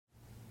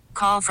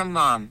Call from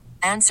mom.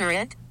 Answer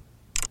it.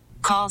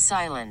 Call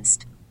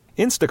silenced.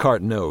 Instacart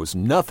knows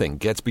nothing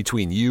gets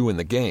between you and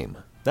the game.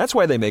 That's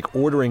why they make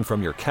ordering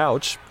from your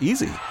couch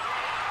easy.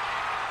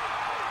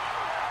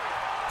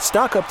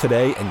 Stock up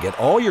today and get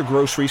all your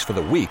groceries for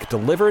the week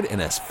delivered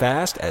in as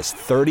fast as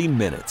 30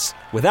 minutes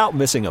without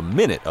missing a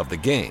minute of the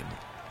game.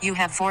 You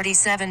have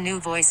 47 new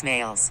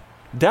voicemails.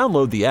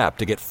 Download the app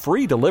to get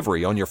free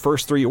delivery on your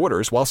first 3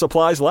 orders while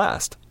supplies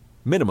last.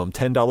 Minimum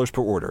 $10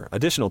 per order.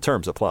 Additional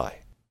terms apply.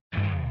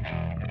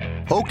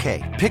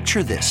 Okay,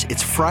 picture this.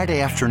 It's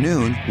Friday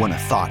afternoon when a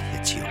thought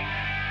hits you.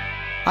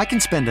 I can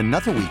spend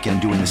another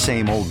weekend doing the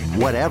same old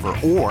whatever,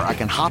 or I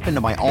can hop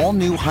into my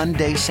all-new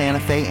Hyundai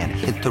Santa Fe and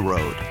hit the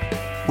road.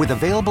 With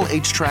available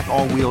H-Track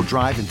all-wheel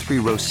drive and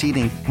 3-row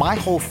seating, my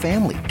whole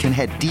family can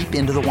head deep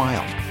into the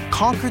wild.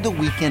 Conquer the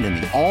weekend in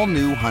the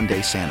all-new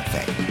Hyundai Santa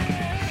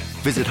Fe.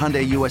 Visit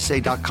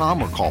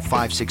HyundaiUSA.com or call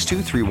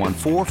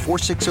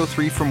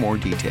 562-314-4603 for more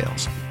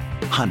details.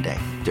 Hyundai,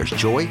 there's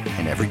joy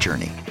in every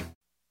journey.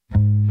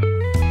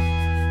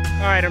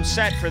 All right, I'm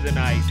set for the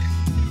night.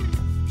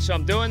 So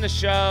I'm doing the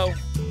show.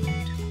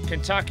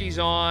 Kentucky's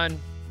on.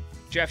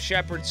 Jeff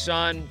Shepard's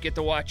son, get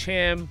to watch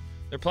him.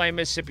 They're playing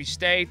Mississippi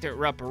State. They're at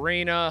Rupp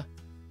Arena.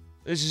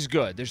 This is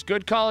good. There's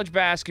good college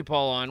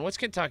basketball on. What's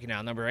Kentucky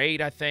now? Number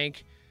 8, I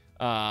think.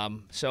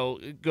 So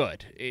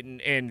good.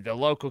 And the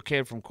local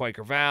kid from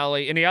Quaker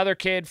Valley. And the other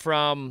kid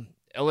from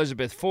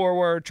Elizabeth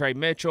Forward, Trey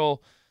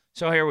Mitchell.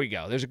 So here we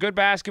go. There's a good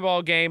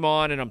basketball game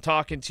on, and I'm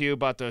talking to you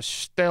about the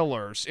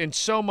Steelers and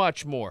so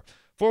much more.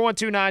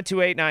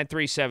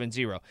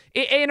 412-928-9370.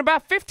 In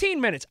about 15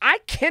 minutes, I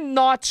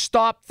cannot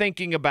stop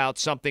thinking about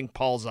something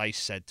Paul Zeise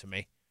said to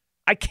me.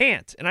 I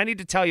can't, and I need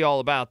to tell you all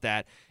about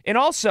that. And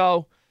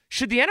also,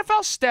 should the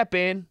NFL step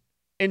in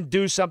and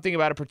do something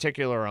about a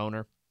particular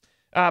owner?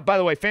 By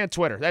the way, fan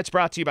Twitter, that's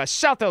brought to you by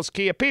South Hills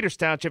Kia, Peters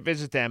Township.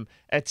 Visit them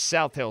at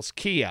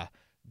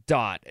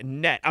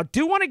southhillskia.net. I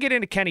do want to get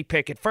into Kenny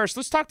Pickett. First,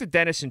 let's talk to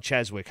Dennis in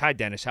Cheswick. Hi,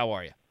 Dennis. How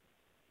are you?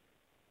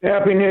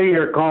 Happy New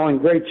Year, Colin.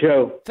 Great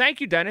show.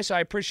 Thank you, Dennis.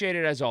 I appreciate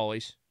it as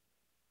always.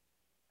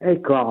 Hey,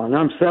 Colin.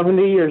 I'm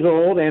 70 years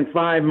old and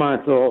 5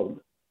 months old.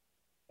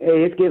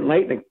 Hey, it's getting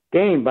late in the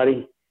game,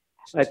 buddy.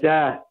 But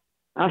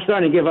I'm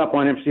starting to give up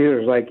on them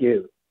Steelers like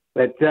you.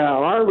 But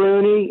our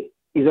Rooney,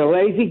 he's a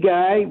lazy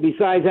guy.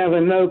 Besides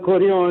having no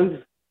cordons,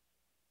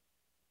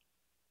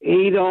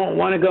 he don't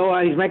want to go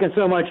out. He's making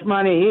so much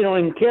money, he don't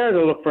even care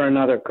to look for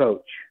another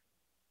coach.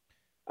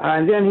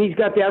 And then he's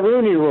got that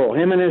Rooney rule.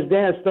 Him and his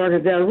dad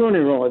started that Rooney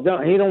rule.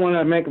 He don't want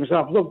to make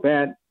himself look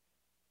bad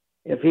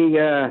if he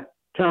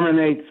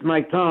terminates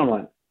Mike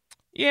Tomlin.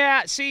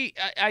 Yeah, see,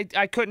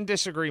 I couldn't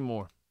disagree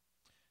more.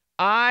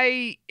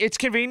 It's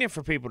convenient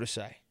for people to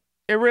say.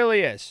 It really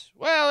is.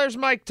 Well, there's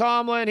Mike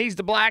Tomlin. He's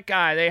the black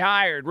guy they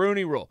hired.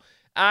 Rooney rule.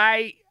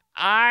 I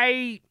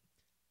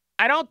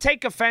don't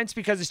take offense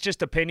because it's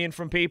just opinion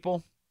from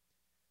people,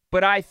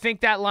 but I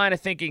think that line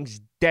of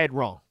thinking's dead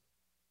wrong.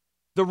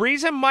 The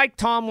reason Mike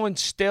Tomlin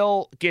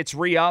still gets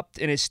re-upped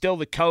and is still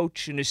the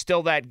coach and is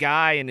still that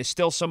guy and is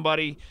still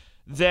somebody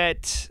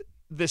that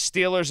the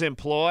Steelers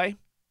employ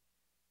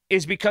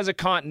is because of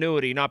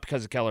continuity, not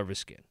because of color of his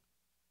skin.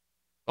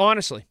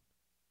 Honestly.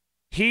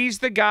 He's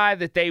the guy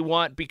that they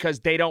want because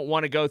they don't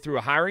want to go through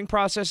a hiring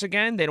process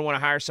again. They don't want to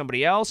hire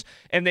somebody else.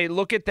 And they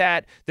look at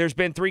that. There's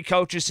been 3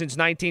 coaches since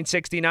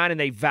 1969, and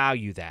they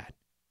value that.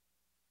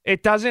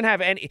 It doesn't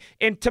have any.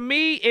 And to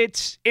me,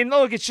 it's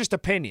just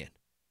opinion.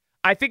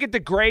 I think it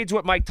degrades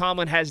what Mike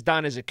Tomlin has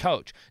done as a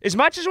coach. As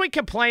much as we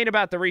complain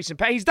about the recent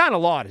past, he's done a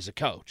lot as a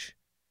coach.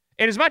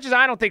 And as much as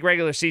I don't think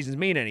regular seasons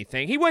mean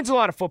anything, he wins a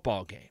lot of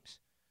football games.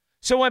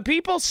 So when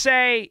people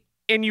say,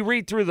 and you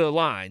read through the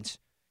lines,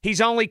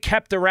 he's only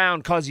kept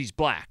around because he's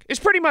black, it's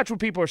pretty much what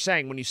people are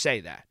saying when you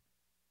say that.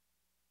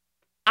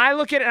 I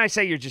look at it and I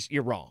say,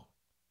 you're wrong.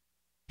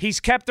 He's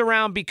kept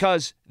around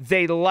because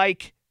they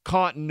like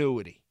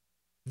continuity.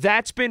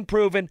 That's been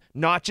proven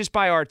not just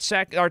by Art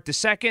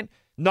II,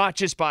 not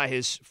just by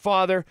his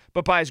father,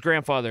 but by his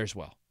grandfather as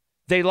well.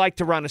 They like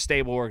to run a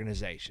stable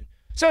organization.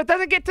 So it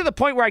doesn't get to the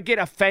point where I get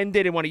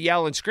offended and want to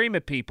yell and scream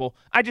at people.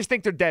 I just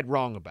think they're dead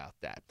wrong about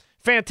that.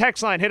 Fan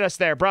text line, hit us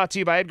there. Brought to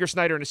you by Edgar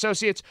Snyder and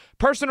Associates,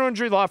 personal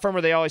injury law firm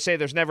where they always say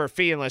there's never a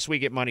fee unless we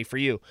get money for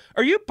you.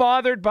 Are you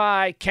bothered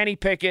by Kenny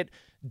Pickett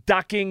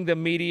ducking the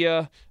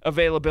media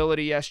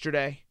availability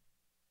yesterday?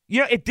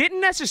 You know, it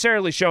didn't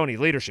necessarily show any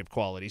leadership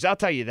qualities. I'll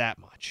tell you that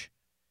much.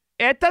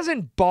 It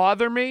doesn't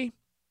bother me,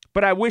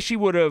 but I wish he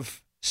would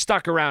have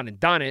stuck around and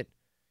done it.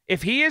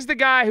 If he is the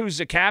guy who's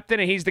a captain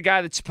and he's the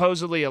guy that's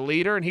supposedly a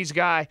leader and he's the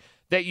guy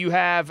that you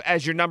have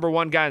as your number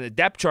one guy in the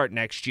depth chart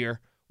next year,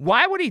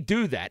 why would he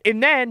do that?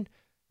 And then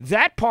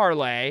that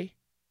parlay,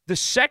 the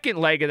second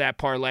leg of that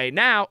parlay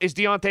now is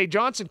Deontay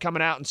Johnson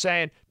coming out and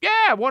saying,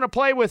 yeah, I want to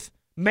play with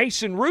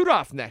Mason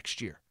Rudolph next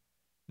year.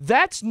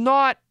 That's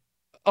not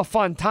a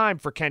fun time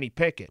for Kenny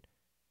Pickett.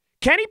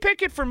 Kenny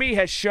Pickett, for me,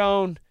 has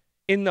shown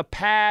in the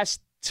past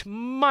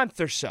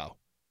month or so,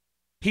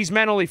 he's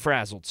mentally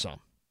frazzled some.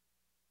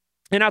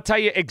 And I'll tell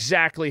you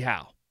exactly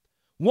how.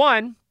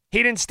 One,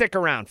 he didn't stick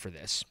around for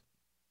this.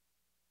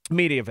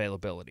 media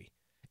availability.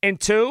 And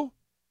 2,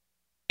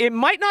 it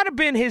might not have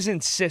been his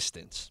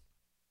insistence,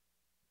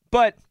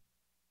 but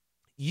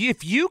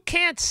if you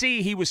can't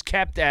see he was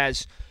kept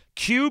as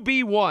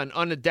QB1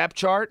 on the depth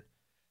chart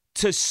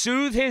to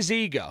soothe his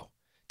ego,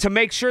 to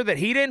make sure that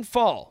he didn't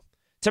fall,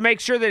 to make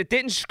sure that it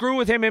didn't screw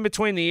with him in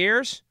between the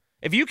ears,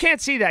 if you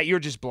can't see that, you're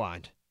just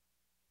blind.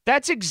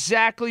 That's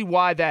exactly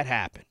why that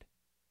happened.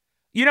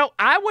 You know,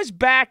 I was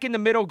back in the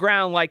middle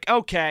ground like,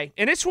 okay,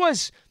 and this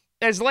was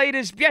as late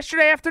as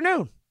yesterday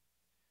afternoon.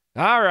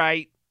 All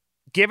right,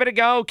 give it a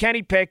go,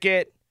 Kenny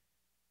Pickett.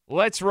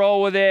 Let's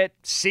roll with it.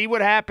 See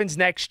what happens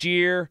next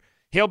year.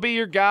 He'll be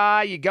your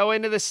guy. You go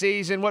into the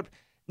season.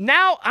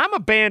 Now I'm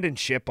abandoning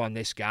ship on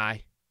this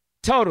guy.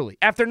 Totally.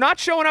 After not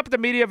showing up at the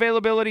media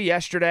availability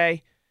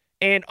yesterday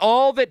and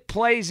all that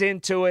plays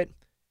into it,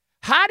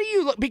 how do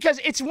you look? Because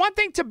it's one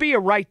thing to be a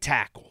right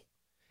tackle.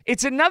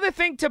 It's another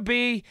thing to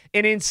be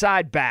an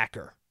inside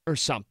backer or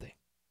something.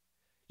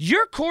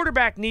 Your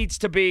quarterback needs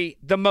to be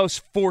the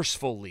most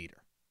forceful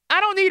leader. I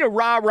don't need a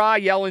rah-rah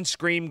yell and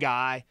scream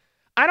guy.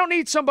 I don't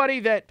need somebody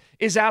that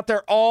is out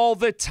there all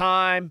the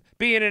time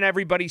being in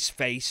everybody's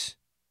face.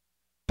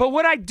 But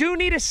what I do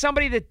need is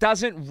somebody that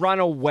doesn't run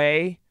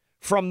away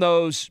from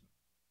those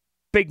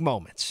big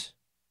moments.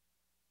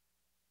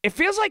 It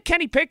feels like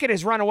Kenny Pickett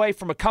has run away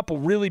from a couple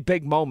really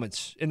big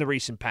moments in the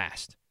recent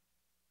past.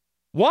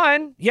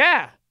 1,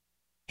 yeah,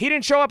 he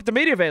didn't show up at the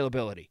media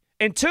availability.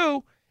 And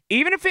 2,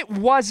 even if it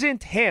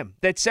wasn't him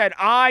that said,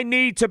 I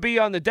need to be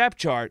on the depth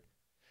chart,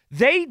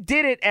 they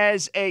did it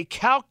as a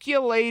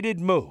calculated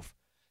move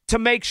to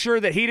make sure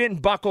that he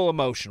didn't buckle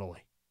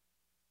emotionally.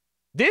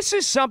 This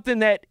is something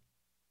that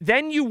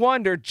then you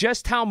wonder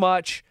just how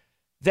much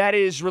that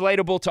is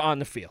relatable to on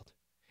the field.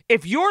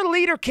 If your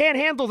leader can't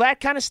handle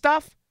that kind of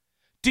stuff,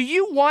 do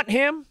you want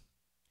him?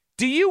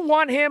 Do you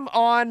want him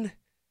on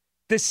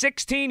the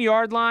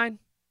 16-yard line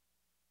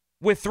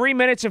with 3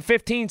 minutes and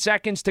 15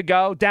 seconds to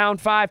go, down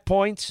 5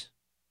 points,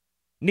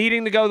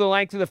 needing to go the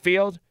length of the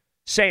field,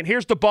 saying,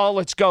 here's the ball,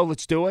 let's go,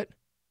 let's do it?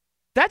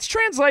 That's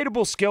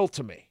translatable skill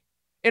to me.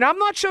 And I'm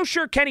not so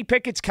sure Kenny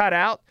Pickett's cut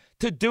out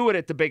to do it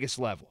at the biggest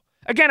level.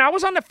 Again, I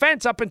was on the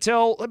fence up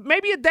until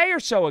maybe a day or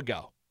so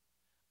ago.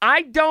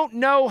 I don't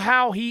know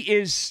how he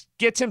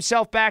gets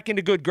himself back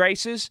into good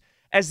graces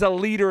as the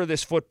leader of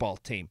this football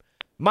team.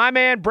 My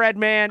man,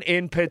 Breadman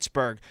in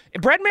Pittsburgh.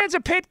 And Breadman's a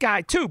Pitt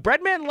guy, too.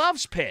 Breadman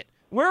loves Pitt.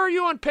 Where are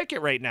you on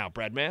Pickett right now,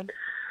 Breadman?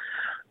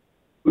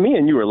 Me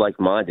and you are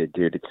like-minded,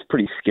 dude. It's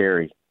pretty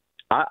scary.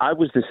 I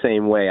was the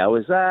same way. I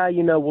was,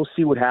 we'll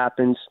see what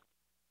happens.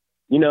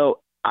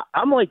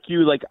 I'm like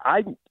you. Like,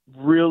 I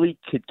really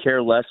could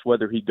care less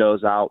whether he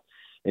goes out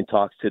and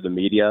talks to the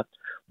media.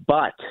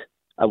 But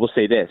I will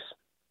say this.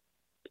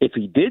 If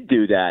he did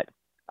do that,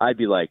 I'd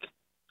be like,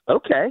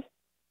 okay,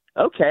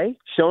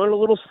 showing a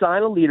little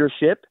sign of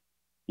leadership.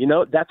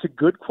 That's a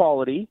good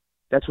quality.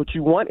 That's what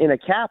you want in a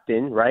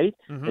captain, right?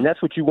 Mm-hmm. And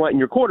that's what you want in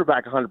your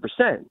quarterback 100%.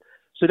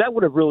 So that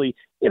would have really,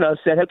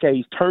 said, okay,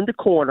 he's turned a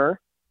corner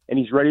and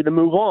he's ready to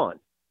move on.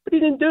 But he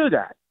didn't do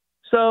that.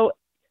 So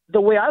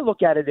the way I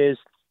look at it is,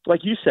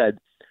 like you said,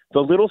 the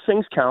little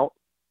things count.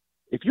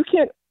 If you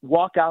can't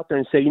walk out there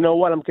and say, you know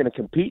what, I'm going to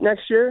compete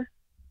next year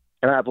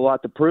and I have a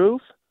lot to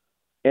prove,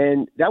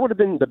 and that would have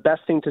been the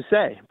best thing to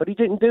say. But he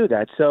didn't do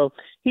that. So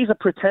he's a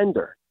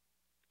pretender.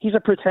 He's a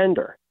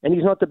pretender, and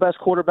he's not the best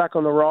quarterback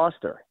on the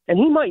roster. And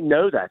he might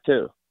know that,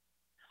 too.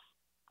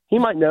 He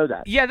might know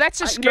that. Yeah, that's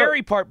the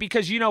scary part,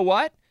 because you know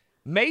what?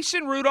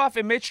 Mason Rudolph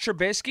and Mitch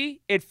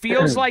Trubisky, it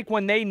feels like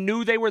when they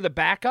knew they were the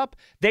backup,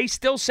 they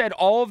still said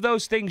all of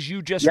those things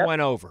you just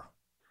went over.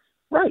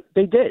 Right,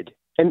 they did.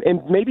 And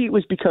maybe it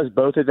was because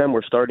both of them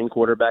were starting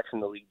quarterbacks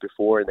in the league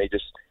before, and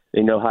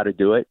they know how to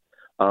do it.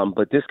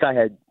 But this guy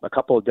had a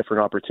couple of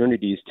different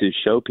opportunities to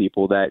show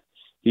people that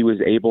he was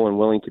able and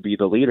willing to be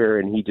the leader,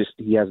 and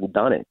he hasn't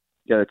done it.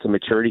 It's a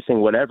maturity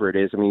thing, whatever it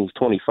is. I mean, he's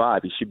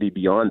 25. He should be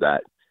beyond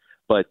that.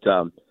 But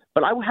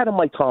I had a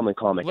Mike Tomlin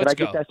comment. Can I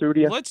get that through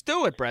to you? Let's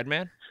do it,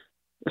 Breadman.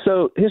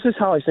 So this is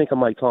how I think of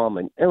Mike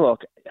Tomlin. And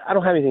look, I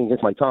don't have anything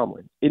against Mike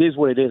Tomlin. It is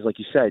what it is, like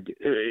you said.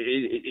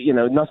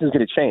 Nothing's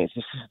going to change.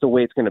 This is the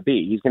way it's going to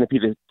be. He's going to be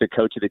the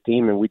coach of the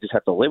team, and we just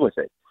have to live with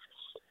it.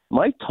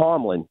 Mike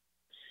Tomlin,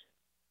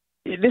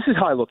 this is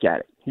how I look at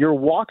it. You're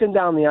walking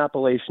down the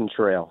Appalachian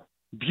Trail.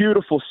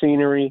 Beautiful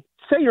scenery.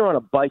 Say you're on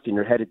a bike and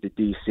you're headed to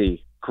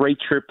D.C. Great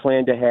trip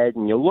planned ahead,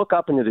 and you look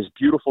up into this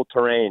beautiful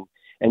terrain,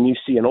 and you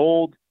see an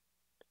old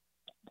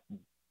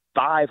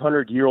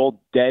 500-year-old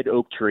dead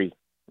oak tree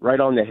right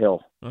on the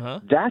hill. Uh-huh.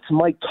 That's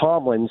Mike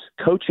Tomlin's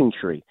coaching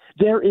tree.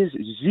 There is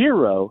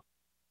zero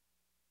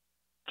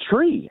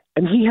tree,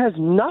 and he has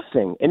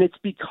nothing, and it's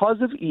because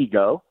of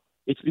ego.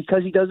 It's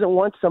because he doesn't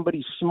want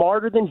somebody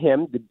smarter than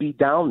him to be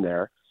down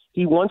there.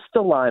 He wants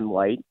the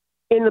limelight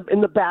in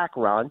the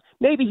background.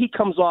 Maybe he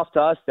comes off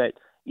to us that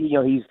he's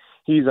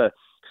a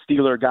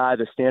Steeler guy.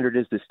 The standard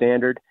is the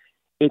standard.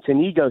 It's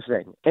an ego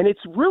thing, and it's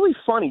really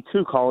funny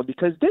too, Colin,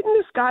 because didn't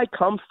this guy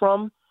come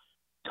from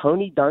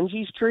Tony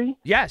Dungy's tree?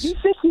 Yes. You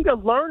think he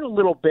could learn a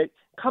little bit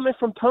coming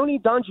from Tony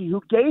Dungy,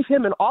 who gave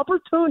him an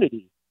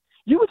opportunity.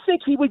 You would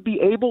think he would be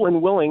able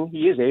and willing,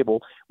 he is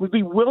able, would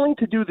be willing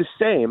to do the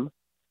same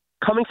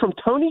coming from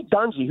Tony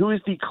Dungy, who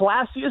is the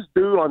classiest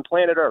dude on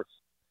planet Earth.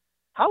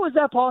 How is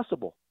that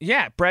possible?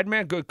 Yeah,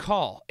 Breadman, good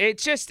call.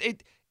 It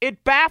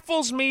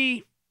baffles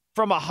me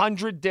from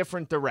 100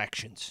 different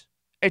directions.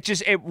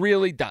 It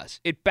really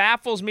does. It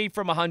baffles me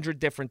from 100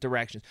 different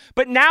directions.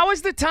 But now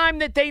is the time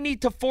that they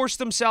need to force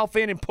themselves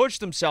in and push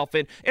themselves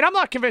in, and I'm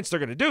not convinced they're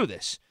going to do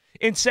this,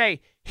 and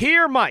say,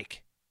 here,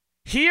 Mike,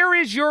 here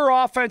is your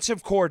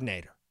offensive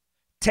coordinator.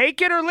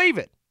 Take it or leave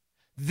it.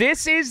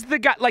 This is the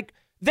guy. Like,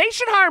 they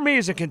should hire me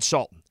as a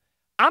consultant.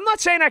 I'm not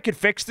saying I could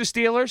fix the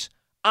Steelers.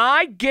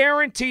 I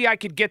guarantee I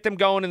could get them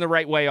going in the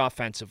right way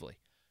offensively.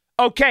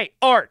 Okay,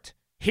 Art,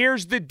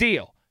 here's the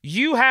deal.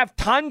 You have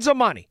tons of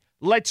money.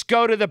 Let's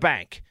go to the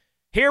bank.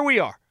 Here we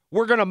are.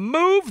 We're going to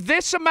move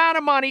this amount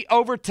of money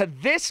over to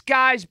this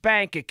guy's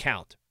bank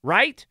account,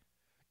 right?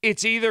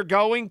 It's either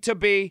going to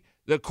be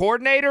the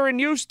coordinator in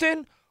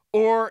Houston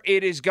or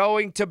it is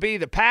going to be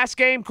the pass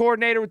game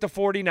coordinator with the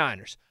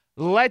 49ers.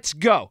 Let's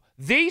go.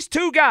 These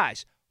two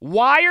guys,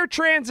 wire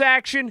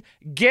transaction,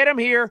 get them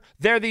here.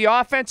 They're the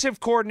offensive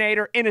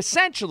coordinator and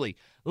essentially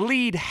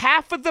lead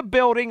half of the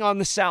building on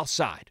the south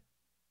side.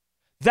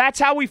 That's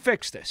how we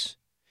fix this.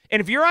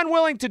 And if you're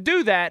unwilling to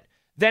do that,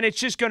 then it's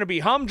just going to be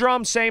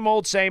humdrum, same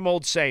old, same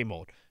old, same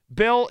old.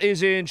 Bill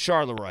is in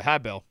Charleroi. Hi,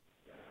 Bill.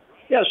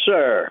 Yes,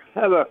 sir. I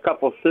have a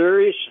couple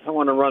theories I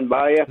want to run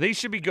by you. These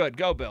should be good.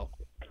 Go, Bill.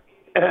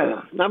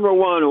 Number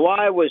one,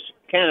 why was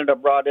Canada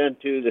brought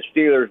into the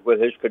Steelers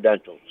with his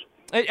credentials?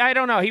 I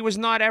don't know. He was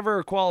not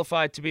ever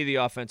qualified to be the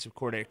offensive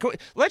coordinator.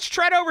 Let's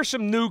tread over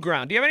some new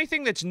ground. Do you have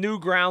anything that's new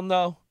ground,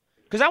 though?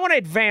 Because I want to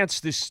advance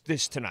this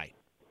tonight.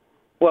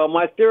 Well,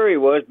 my theory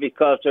was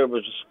because there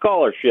was a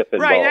scholarship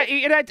involved.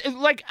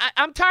 Right.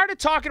 I'm tired of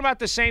talking about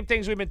the same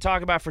things we've been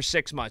talking about for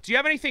 6 months. Do you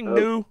have anything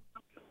new?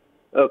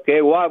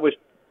 Okay. Why was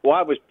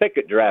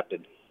Pickett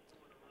drafted?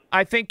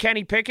 I think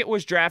Kenny Pickett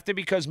was drafted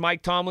because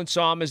Mike Tomlin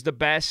saw him as the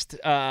best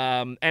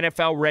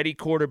NFL-ready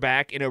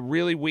quarterback in a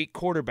really weak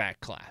quarterback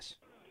class.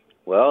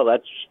 Well,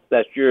 that's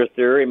your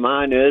theory.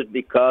 Mine is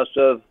because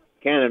of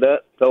Canada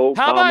told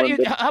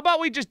Tomlin. How about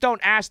we just don't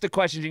ask the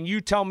questions and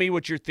you tell me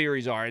what your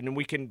theories are, and then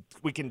we can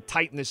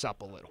tighten this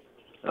up a little.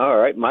 All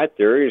right. My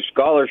theory is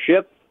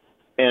scholarship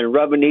and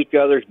rubbing each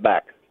other's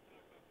back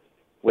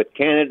with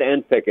Canada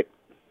and Pickett.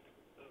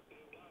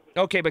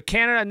 Okay, but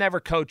Canada never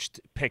coached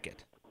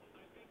Pickett.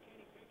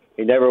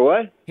 He never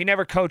what? He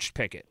never coached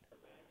Pickett.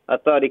 I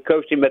thought he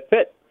coached him at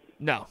Pitt.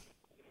 No.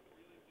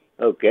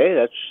 Okay,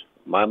 that's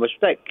my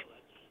mistake.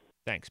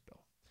 Thanks, Bill.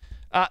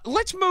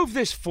 Let's move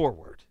this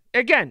forward.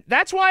 Again,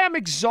 that's why I'm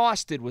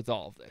exhausted with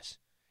all of this.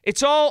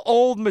 It's all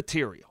old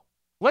material.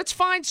 Let's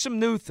find some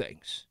new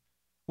things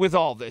with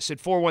all this at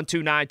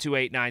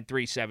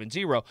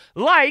 412-928-9370.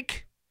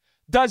 Like,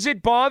 does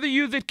it bother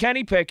you that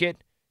Kenny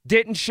Pickett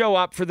didn't show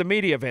up for the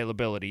media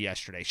availability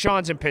yesterday?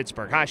 Sean's in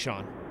Pittsburgh. Hi,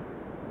 Sean.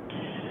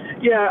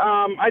 Yeah,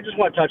 I just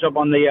want to touch up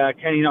on the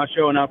Kenny not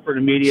showing up for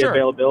the media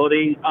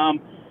availability.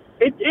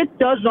 It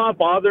does not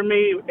bother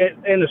me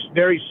in the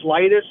very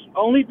slightest,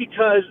 only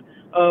because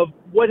of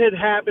what had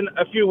happened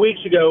a few weeks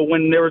ago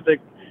when there was the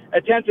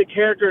attempted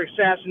character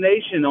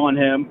assassination on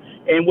him,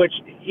 in which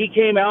he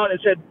came out and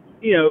said,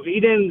 he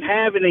didn't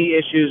have any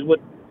issues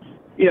with,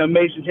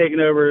 Mason taking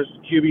over as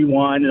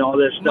QB1 and all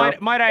this stuff.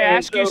 Might I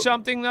ask you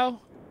something, though?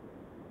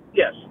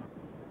 Yes.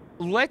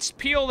 Let's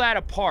peel that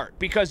apart,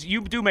 because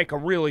you do make a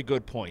really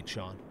good point,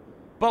 Sean.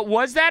 But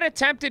was that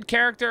attempted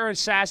character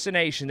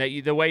assassination,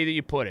 the way that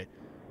you put it,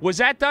 was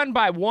that done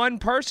by one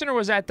person or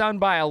was that done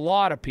by a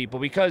lot of people?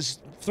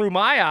 Because through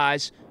my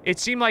eyes, it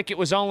seemed like it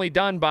was only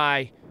done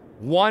by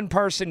one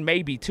person,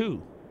 maybe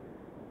two.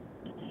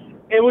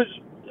 It was,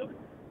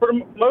 for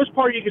the most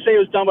part, you could say it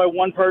was done by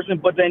one person,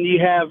 but then you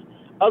have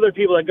other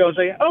people that go and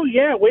say, oh,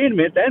 yeah, wait a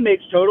minute, that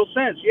makes total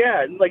sense.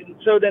 Yeah,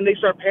 so then they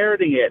start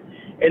parroting it.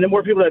 And the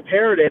more people that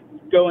parrot it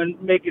go and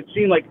make it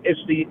seem like it's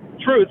the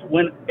truth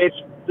when it's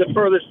the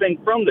furthest thing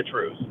from the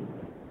truth.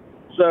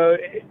 So,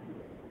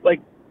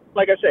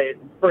 like I say,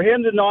 for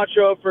him to not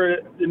show up for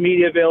the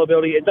media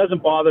availability, it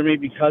doesn't bother me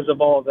because of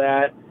all of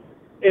that.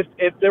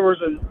 If there was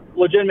a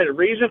legitimate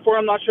reason for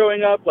him not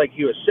showing up, like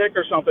he was sick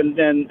or something,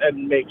 then it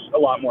makes a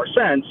lot more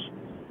sense.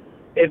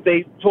 If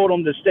they told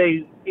him to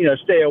stay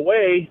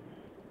away,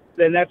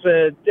 then that's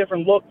a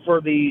different look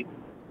for the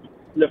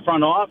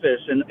front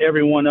office and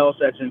everyone else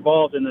that's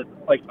involved in it,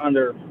 like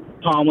under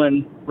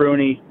Tomlin,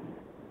 Rooney,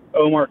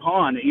 Omar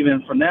Khan,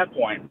 even from that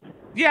point.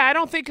 Yeah, I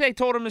don't think they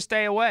told him to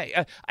stay away.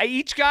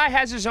 Each guy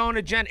has his own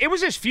agenda. It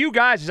was as few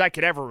guys as I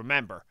could ever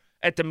remember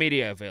at the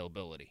media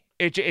availability.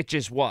 It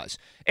just was.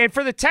 And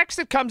for the text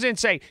that comes in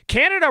saying,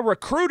 Canada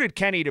recruited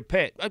Kenny to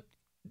Pitt,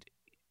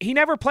 he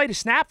never played a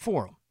snap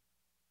for him.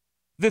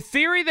 The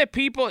theory that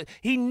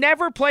he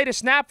never played a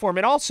snap for him.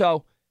 And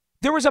also,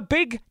 there was a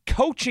big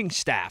coaching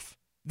staff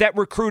that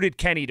recruited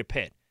Kenny to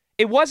Pitt.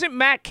 It wasn't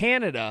Matt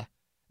Canada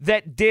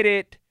that did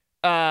it,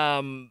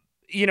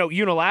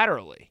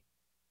 unilaterally.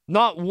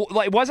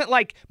 It wasn't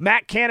like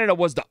Matt Canada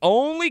was the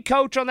only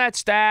coach on that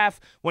staff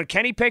when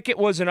Kenny Pickett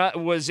was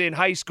in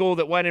high school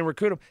that went and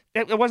recruited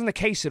him. That wasn't the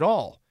case at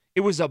all.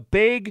 It was a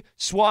big,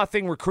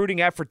 swathing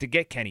recruiting effort to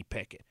get Kenny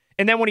Pickett.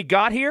 And then when he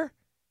got here,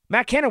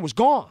 Matt Canada was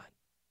gone.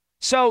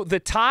 So the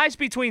ties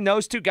between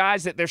those two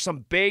guys, that there's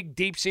some big,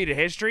 deep-seated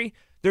history,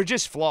 they're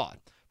just flawed.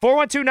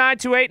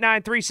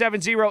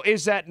 412-928-9370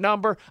 is that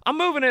number. I'm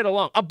moving it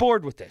along. I'm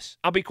bored with this.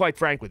 I'll be quite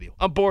frank with you.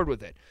 I'm bored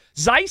with it.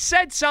 Zeise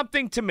said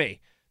something to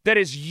me that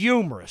is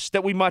humorous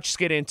that we must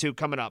get into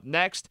coming up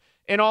next.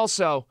 And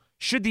also,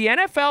 should the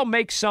NFL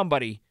make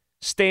somebody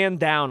stand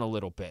down a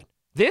little bit?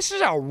 This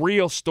is a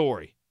real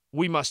story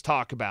we must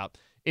talk about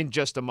in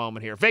just a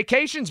moment here.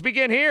 Vacations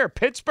begin here.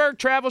 Pittsburgh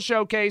Travel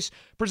Showcase,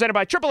 presented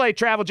by AAA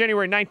Travel,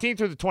 January 19th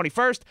through the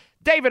 21st.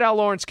 David L.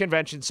 Lawrence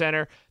Convention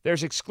Center.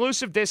 There's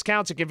exclusive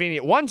discounts and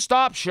convenient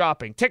one-stop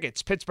shopping.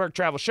 Tickets,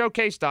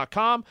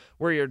 PittsburghTravelShowcase.com,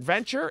 where your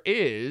adventure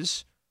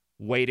is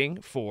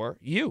waiting for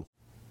you.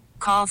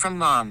 Call from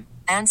mom.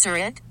 Answer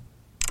it.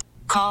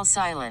 Call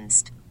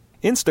silenced.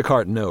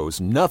 Instacart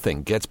knows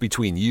nothing gets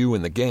between you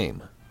and the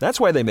game. That's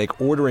why they make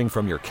ordering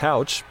from your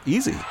couch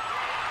easy.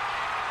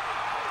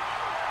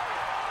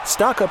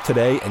 Stock up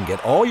today and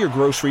get all your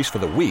groceries for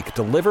the week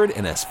delivered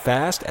in as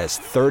fast as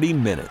 30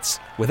 minutes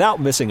without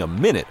missing a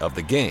minute of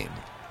the game.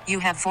 You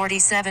have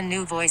 47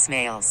 new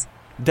voicemails.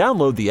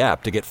 Download the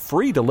app to get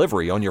free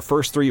delivery on your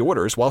first 3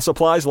 orders while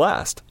supplies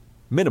last.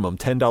 Minimum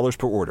 $10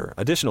 per order.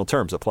 Additional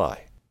terms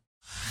apply.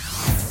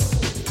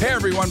 Hey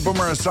everyone,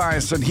 Boomer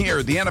Esiason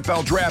here. The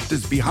NFL Draft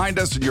is behind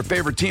us and your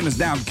favorite team is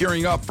now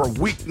gearing up for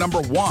week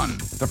number 1.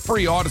 The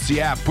free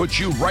Odyssey app puts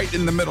you right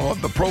in the middle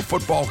of the pro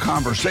football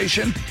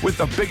conversation with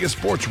the biggest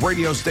sports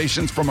radio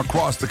stations from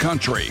across the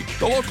country.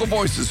 The local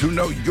voices who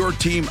know your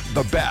team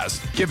the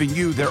best, giving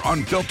you their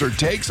unfiltered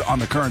takes on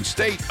the current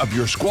state of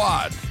your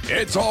squad.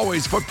 It's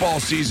always football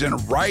season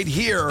right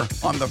here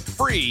on the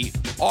free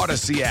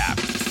Odyssey app.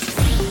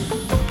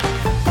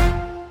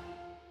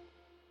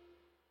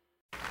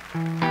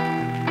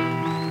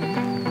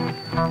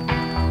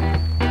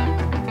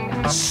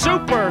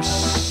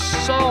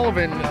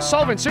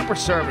 Sullivan Super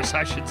Service,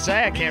 I should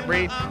say. I can't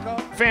read.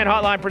 Fan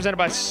hotline presented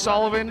by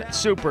Sullivan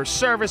Super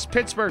Service,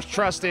 Pittsburgh's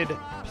trusted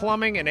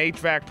plumbing and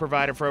HVAC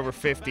provider for over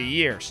 50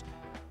 years.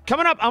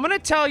 Coming up, I'm going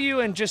to tell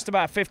you in just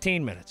about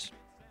 15 minutes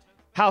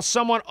how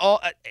someone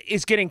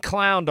is getting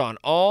clowned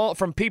on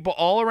from people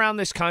all around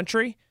this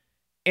country,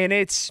 and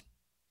it's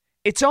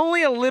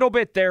only a little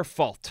bit their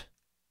fault.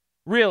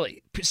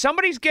 Really.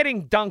 Somebody's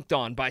getting dunked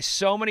on by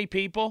so many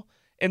people,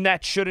 and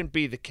that shouldn't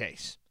be the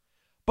case.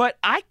 But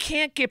I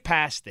can't get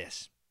past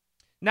this.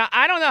 Now,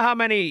 I don't know how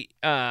many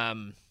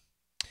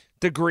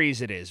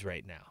degrees it is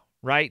right now,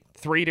 right?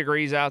 3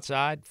 degrees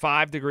outside,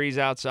 5 degrees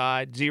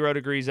outside, 0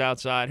 degrees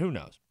outside. Who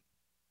knows?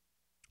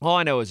 All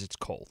I know is it's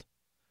cold.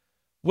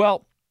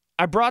 Well,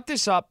 I brought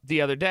this up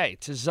the other day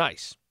to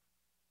Zeise.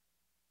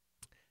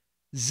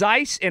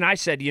 Zeise, and I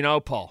said,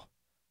 Paul,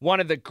 one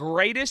of the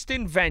greatest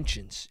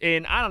inventions,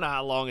 and I don't know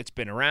how long it's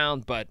been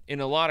around, but in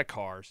a lot of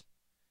cars,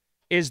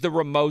 is the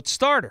remote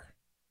starter.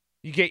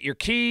 You get your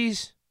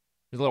keys,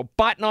 there's a little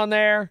button on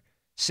there,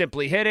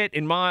 simply hit it.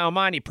 On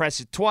mine, you press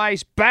it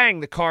twice, bang,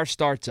 the car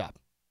starts up.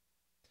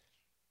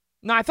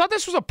 Now, I thought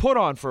this was a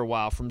put-on for a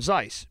while from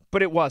Zeise,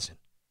 but it wasn't.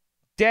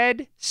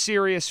 Dead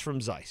serious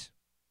from Zeise.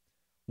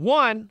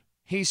 One,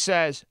 he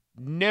says,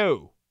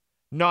 no,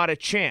 not a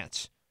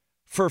chance,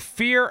 for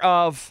fear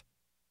of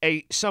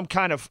some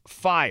kind of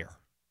fire,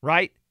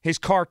 right? His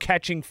car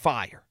catching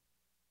fire.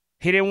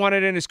 He didn't want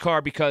it in his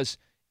car because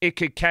it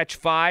could catch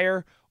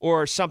fire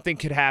or something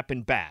could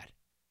happen bad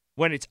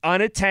when it's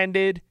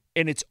unattended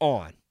and it's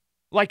on,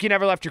 like you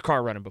never left your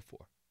car running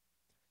before.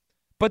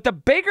 But the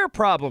bigger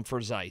problem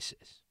for Zeise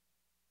is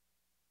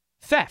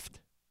theft.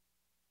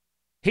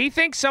 He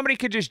thinks somebody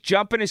could just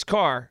jump in his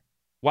car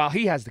while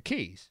he has the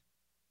keys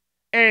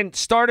and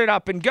start it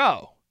up and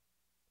go.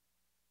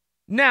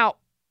 Now,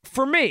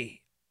 for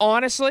me,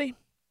 honestly,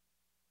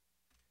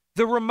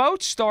 the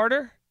remote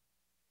starter,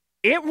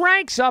 it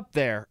ranks up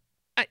there.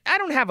 I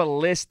don't have a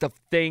list of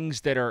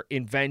things that are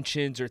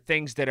inventions or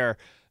things that are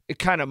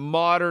kind of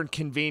modern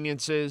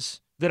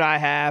conveniences that I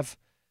have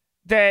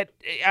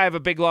a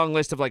big long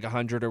list of like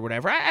 100 or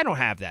whatever. I don't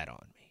have that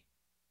on me.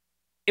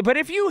 But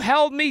if you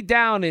held me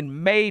down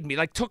and made me,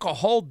 like took a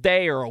whole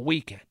day or a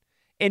weekend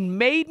and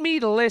made me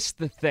list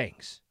the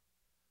things,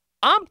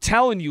 I'm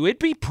telling you, it'd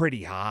be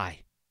pretty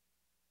high.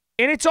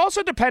 And it's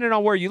also dependent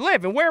on where you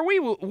live. And where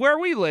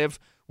we live,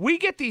 we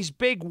get these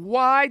big,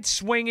 wide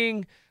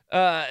swinging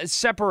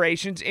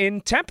separations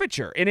in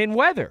temperature and in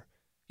weather.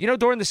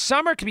 During the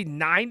summer, it can be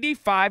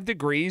 95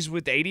 degrees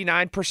with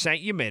 89%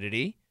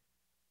 humidity.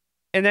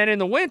 And then in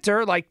the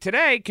winter, like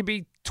today, it can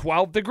be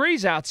 12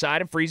 degrees outside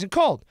and freezing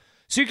cold.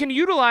 So you can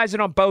utilize it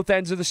on both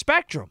ends of the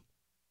spectrum.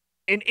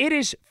 And it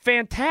is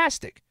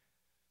fantastic.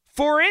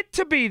 For it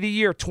to be the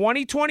year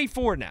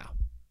 2024 now,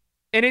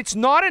 and it's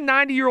not a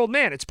 90-year-old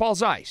man, it's Paul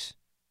Zeise.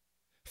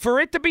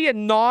 For it to be a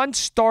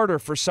non-starter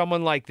for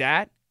someone like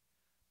that,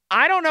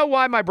 I don't know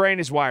why my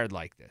brain is wired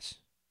like this,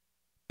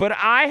 but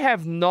I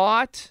have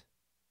not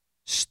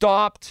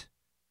stopped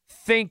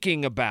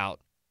thinking about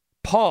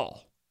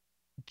Paul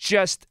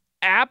just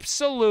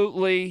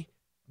absolutely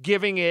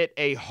giving it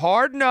a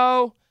hard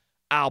no,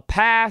 I'll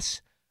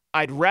pass,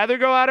 I'd rather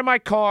go out of my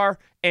car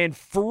and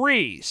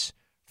freeze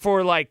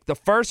for like the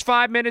first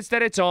 5 minutes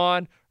that it's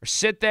on, or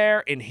sit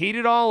there and heat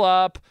it all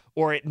up,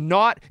 or it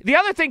not. The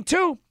other thing,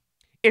 too,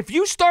 if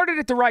you started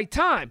at the right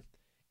time,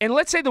 and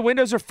let's say the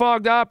windows are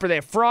fogged up or they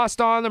have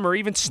frost on them or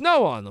even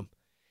snow on them,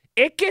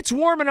 it gets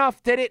warm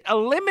enough that it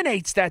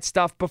eliminates that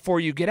stuff before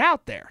you get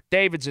out there.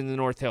 David's in the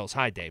North Hills.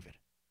 Hi, David.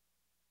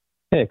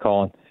 Hey,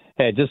 Colin.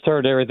 Hey, just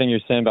heard everything you're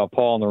saying about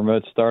Paul and the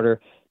remote starter.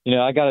 You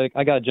know, I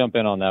gotta jump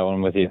in on that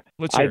one with you.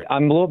 Let's hear it.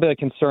 I'm a little bit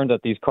concerned that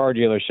these car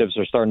dealerships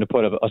are starting to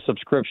put a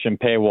subscription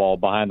paywall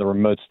behind the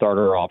remote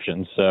starter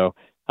options. So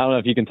I don't know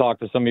if you can talk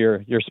to some of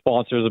your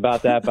sponsors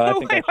about that, but I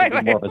think that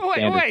should be more of a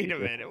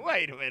standard.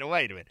 Wait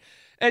a minute.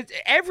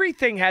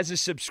 Everything has a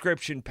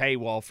subscription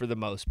paywall for the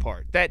most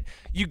part. That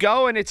you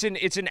go and it's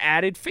an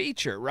added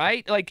feature,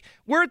 right? Like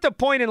we're at the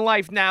point in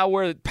life now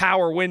where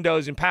power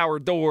windows and power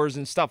doors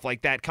and stuff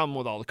like that come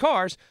with all the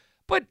cars,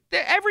 but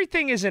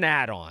everything is an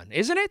add-on,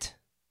 isn't it?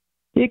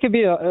 It could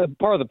be a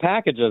part of the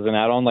package as an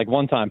add-on, like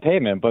one-time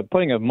payment, but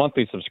putting a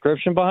monthly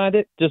subscription behind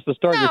it just to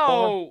start your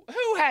car. No,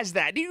 who has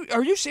that?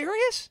 Are you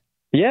serious?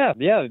 Yeah,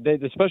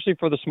 especially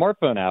for the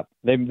smartphone app.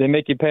 They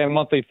make you pay a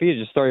monthly fee to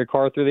just start your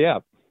car through the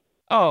app.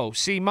 Oh,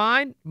 see,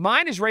 mine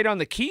is right on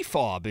the key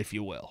fob, if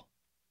you will.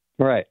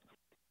 Right.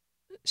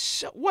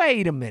 So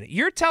wait a minute.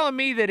 You're telling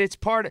me that it's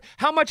part of –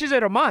 how much is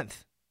it a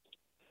month?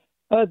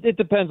 It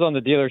depends on the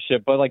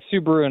dealership, but like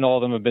Subaru and all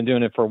of them have been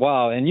doing it for a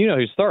while. And you know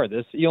who started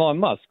this? Elon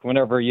Musk.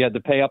 Whenever you had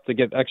to pay up to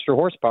get extra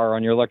horsepower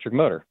on your electric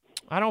motor.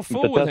 I don't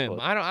fool with him.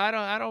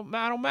 I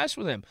don't mess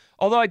with him.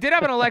 Although I did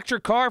have an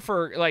electric car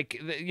for like,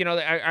 you know,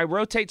 I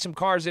rotate some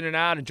cars in and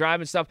out and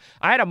drive and stuff.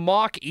 I had a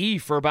Mach-E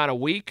for about a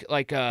week,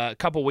 like a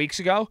couple weeks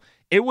ago.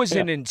 It was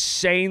an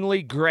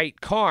insanely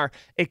great car,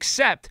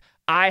 except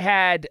I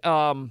had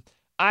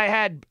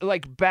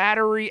like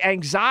battery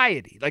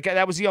anxiety. Like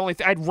that was the only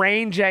thing. I had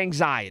range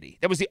anxiety.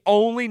 That was the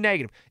only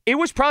negative. It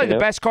was probably the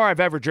best car I've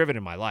ever driven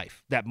in my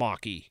life, that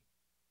Mach-E.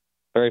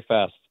 Very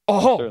fast.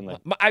 Oh, certainly.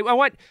 I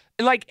went,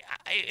 like,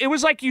 it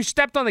was like you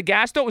stepped on the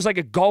gas, though. It was like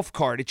a golf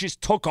cart. It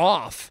just took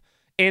off.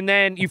 And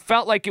then you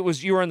felt like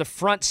you were in the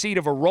front seat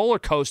of a roller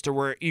coaster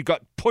where you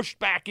got pushed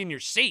back in your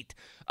seat.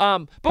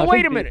 But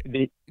wait a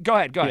minute. Go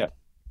ahead. Yeah.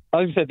 I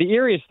was going to say, the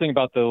eeriest thing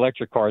about the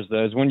electric cars,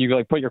 though, is when you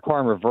like put your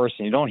car in reverse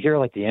and you don't hear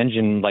like the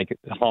engine like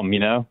hum, you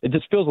know? It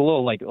just feels a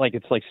little like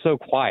it's like so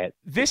quiet.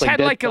 This had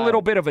like a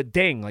little bit of a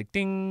ding, like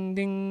ding,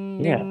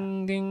 ding,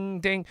 ding, ding,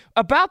 ding.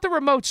 About the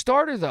remote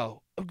starter,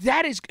 though,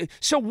 that is –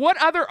 so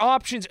what other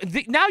options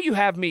 – now you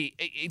have me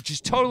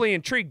just totally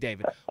intrigued,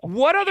 David.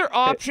 What other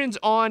options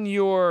on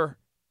your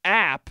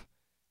app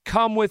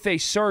come with a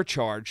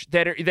surcharge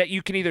that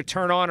you can either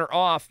turn on or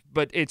off,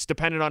 but it's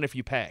dependent on if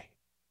you pay?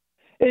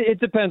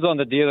 It depends on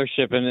the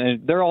dealership,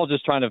 and they're all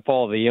just trying to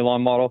follow the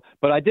Elon model.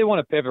 But I did want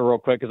to pivot real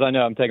quick because I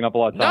know I'm taking up a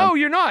lot of time. No,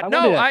 you're not.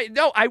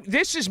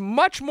 This is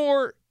much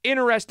more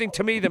interesting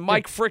to me than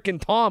Mike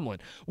frickin' Tomlin.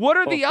 What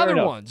are the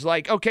other ones?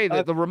 Like, okay,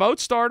 the remote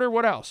starter,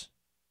 what else?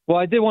 Well,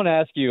 I did want to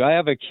ask you, I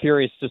have a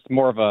curious, just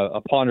more of a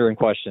pondering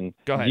question.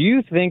 Go ahead. Do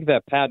you think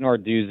that Pat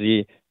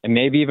Narduzzi and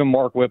maybe even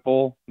Mark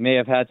Whipple may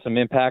have had some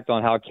impact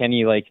on how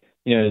Kenny,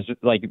 is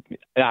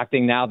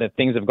acting now that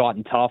things have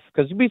gotten tough?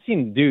 Because we've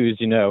seen Dews,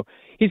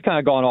 he's kind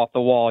of gone off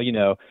the wall,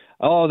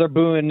 they're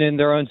booing in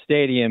their own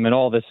stadium and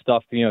all this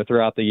stuff,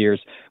 throughout the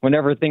years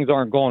whenever things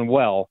aren't going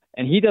well,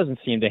 and he doesn't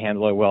seem to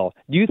handle it well.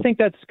 Do you think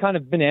that's kind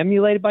of been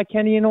emulated by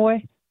Kenny in a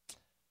way?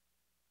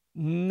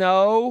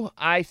 No,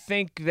 I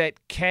think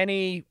that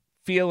Kenny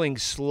feeling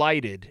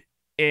slighted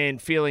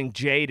and feeling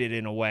jaded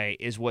in a way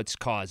is what's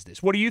caused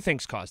this. What do you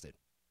think's caused it?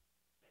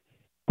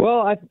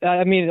 Well,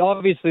 I mean,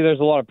 obviously there's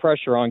a lot of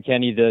pressure on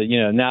Kenny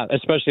to, now,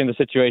 especially in the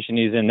situation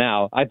he's in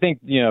now. I think,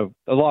 a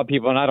lot of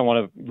people, and I don't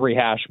want to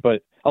rehash,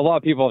 but a lot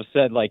of people have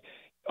said,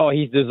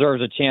 he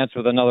deserves a chance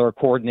with another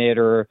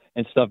coordinator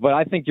and stuff. But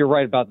I think you're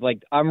right about,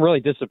 I'm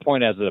really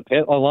disappointed as a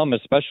Pitt alum,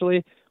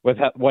 especially with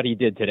what he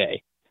did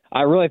today.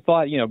 I really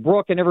thought,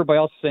 Brooke and everybody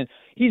else saying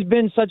he's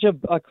been such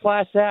a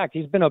class act.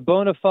 He's been a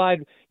bona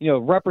fide,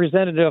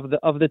 representative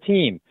of the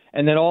team.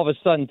 And then all of a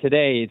sudden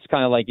today, it's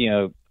kind of like,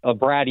 a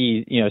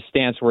bratty,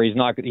 stance where he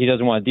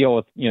doesn't want to deal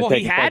with,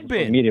 taking questions from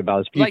the media about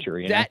his future.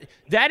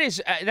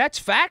 That's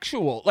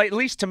factual, at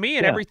least to me,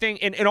 and everything,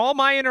 in all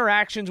my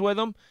interactions with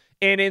him,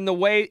 and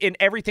in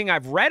everything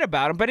I've read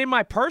about him, but in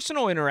my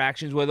personal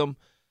interactions with him,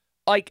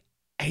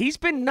 he's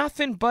been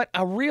nothing but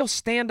a real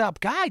stand-up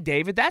guy,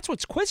 David. That's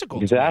what's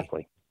quizzical.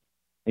 Exactly.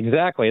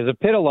 Exactly. As a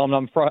Pitt alum,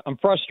 I'm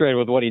frustrated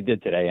with what he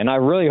did today, and I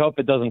really hope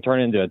it doesn't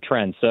turn into a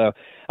trend. So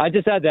I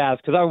just had to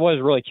ask because I was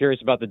really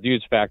curious about the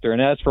dudes factor.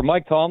 And as for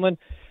Mike Tomlin,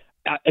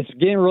 it's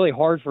getting really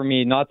hard for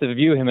me not to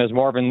view him as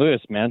Marvin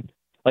Lewis, man,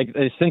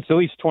 since at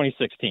least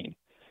 2016.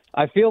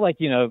 I feel like,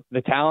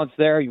 the talent's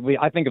there.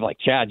 I think of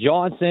Chad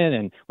Johnson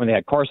and when they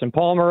had Carson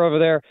Palmer over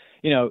there,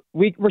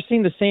 we're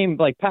seeing the same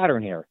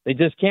pattern here. They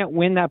just can't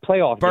win that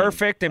playoff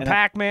Perfect game. and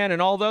Pac-Man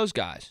and all those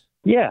guys.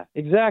 Yeah,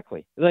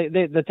 exactly.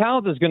 The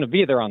talent is going to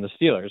be there on the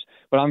Steelers,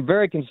 but I'm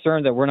very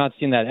concerned that we're not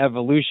seeing that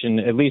evolution,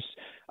 at least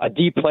a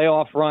deep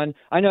playoff run.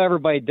 I know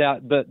everybody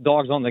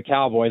dogs on the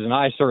Cowboys, and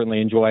I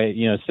certainly enjoy it,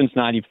 since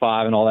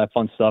 95 and all that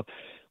fun stuff.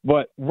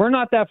 But we're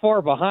not that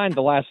far behind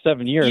the last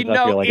 7 years, I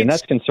feel like, and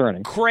that's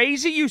concerning.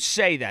 Crazy you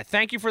say that.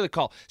 Thank you for the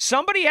call.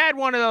 Somebody had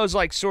one of those,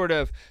 sort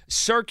of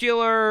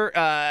circular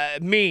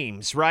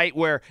memes, right,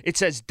 where it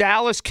says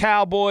Dallas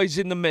Cowboys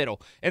in the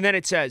middle, and then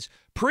it says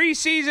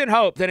preseason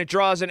hope, then it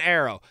draws an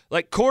arrow.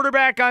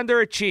 Quarterback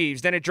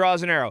underachieves, then it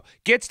draws an arrow.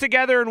 Gets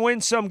together and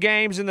wins some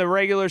games in the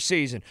regular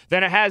season,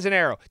 then it has an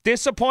arrow.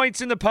 Disappoints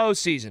in the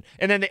postseason,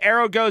 and then the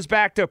arrow goes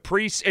back to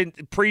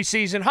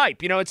preseason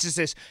hype. It's just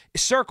this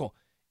circle.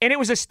 And it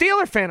was a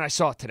Steeler fan I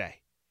saw today.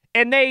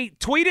 And they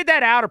tweeted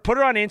that out or put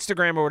it on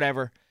Instagram or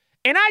whatever.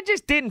 And I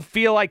just didn't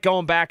feel like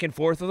going back and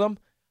forth with them.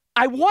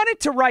 I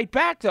wanted to write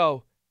back,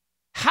 though,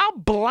 how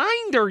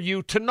blind are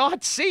you to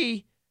not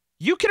see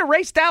you can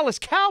erase Dallas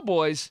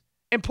Cowboys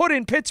and put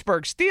in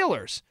Pittsburgh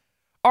Steelers?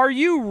 Are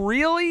you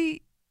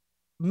really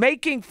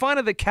making fun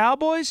of the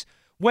Cowboys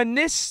when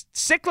this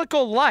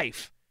cyclical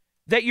life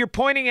that you're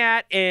pointing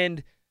at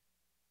and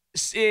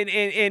laughing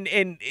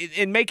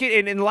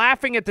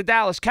at the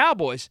Dallas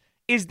Cowboys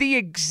is the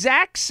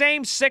exact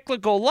same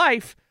cyclical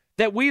life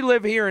that we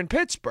live here in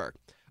Pittsburgh?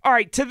 All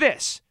right, to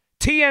this,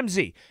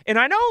 TMZ. And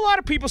I know a lot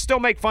of people still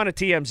make fun of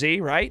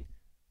TMZ, right?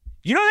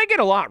 They get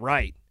a lot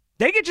right.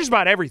 They get just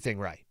about everything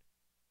right.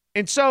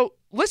 And so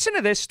listen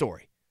to this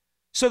story.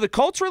 So the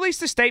Colts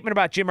released a statement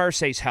about Jim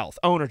Irsay's health,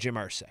 owner Jim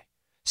Irsay,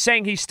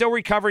 saying he's still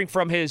recovering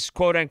from his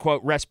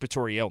quote-unquote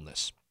respiratory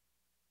illness.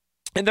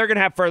 And they're going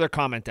to have further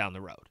comment down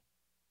the road.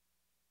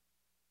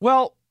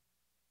 Well,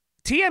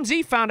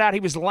 TMZ found out he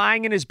was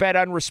lying in his bed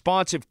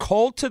unresponsive,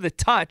 cold to the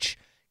touch,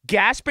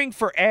 gasping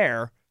for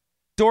air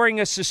during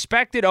a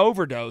suspected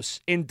overdose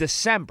in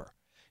December.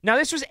 Now,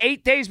 this was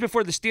 8 days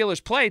before the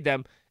Steelers played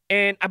them,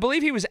 and I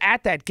believe he was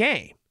at that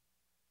game.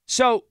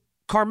 So,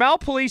 Carmel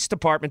Police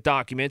Department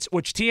documents,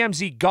 which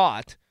TMZ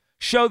got,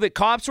 show that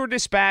cops were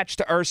dispatched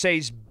to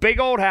Irsay's big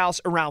old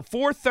house around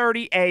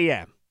 4:30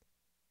 a.m.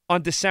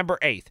 on December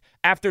 8th.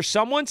 After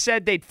someone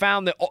said they'd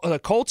found the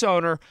Colts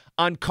owner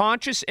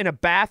unconscious in a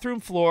bathroom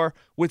floor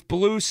with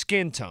blue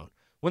skin tone.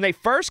 When they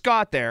first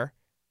got there,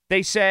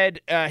 they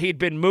said he'd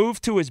been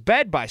moved to his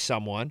bed by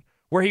someone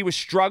where he was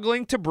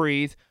struggling to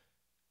breathe,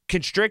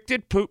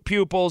 constricted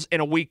pupils,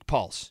 and a weak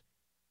pulse.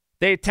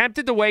 They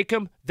attempted to wake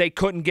him. They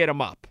couldn't get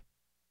him up.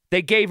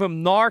 They gave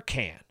him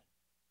Narcan.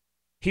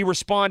 He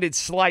responded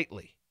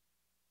slightly.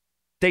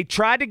 They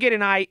tried to get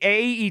an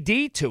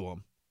AED to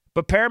him,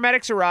 but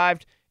paramedics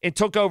arrived and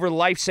took over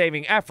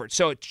life-saving efforts.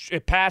 So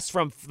it passed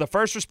from the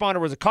first responder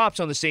was the cops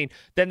on the scene,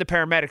 then the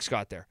paramedics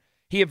got there.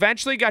 He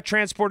eventually got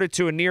transported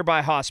to a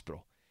nearby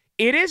hospital.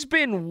 It has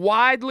been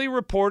widely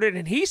reported,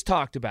 and he's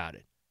talked about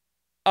it,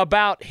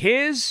 about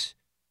his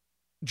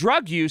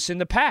drug use in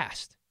the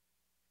past.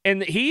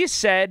 And he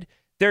said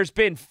there's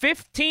been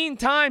 15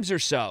 times or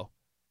so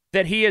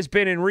that he has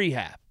been in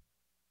rehab.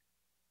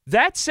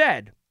 That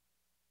said,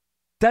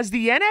 does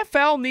the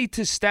NFL need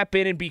to step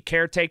in and be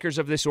caretakers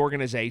of this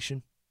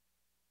organization?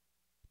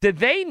 Do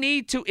they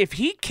need to, if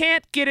he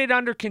can't get it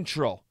under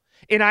control,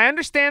 and I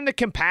understand the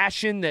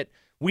compassion that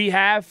we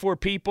have for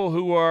people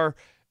who are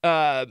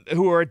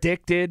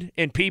addicted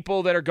and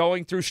people that are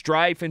going through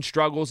strife and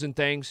struggles and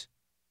things,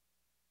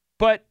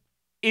 but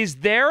is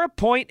there a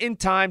point in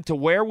time to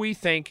where we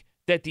think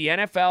that the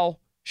NFL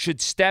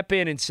should step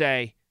in and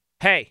say,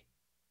 hey,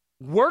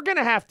 we're going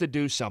to have to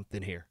do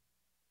something here.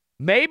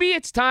 Maybe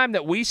it's time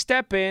that we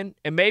step in,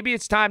 and maybe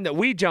it's time that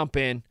we jump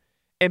in,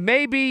 and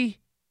maybe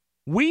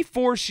we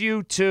force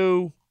you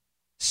to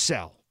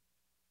sell,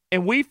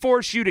 and we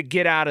force you to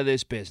get out of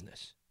this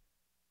business.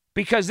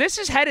 Because this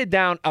is headed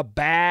down a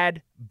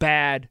bad,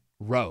 bad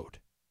road.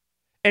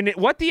 And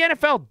what the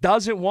NFL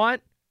doesn't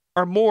want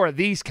are more of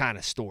these kind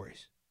of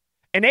stories.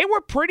 And they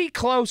were pretty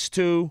close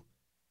to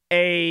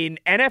an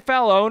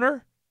NFL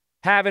owner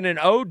having an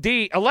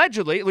OD,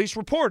 allegedly, at least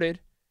reported,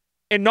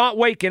 and not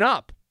waking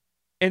up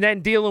and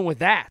then dealing with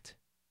that.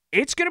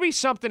 It's going to be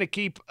something to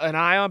keep an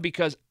eye on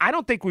because I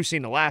don't think we've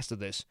seen the last of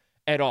this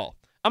at all.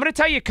 I'm going to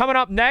tell you coming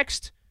up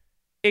next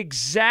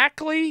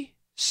exactly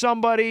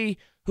somebody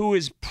who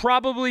is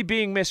probably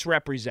being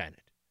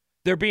misrepresented.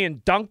 They're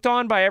being dunked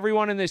on by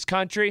everyone in this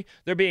country.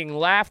 They're being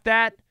laughed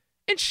at.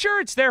 And sure,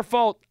 it's their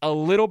fault a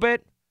little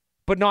bit,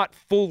 but not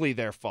fully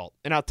their fault.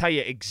 And I'll tell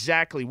you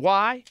exactly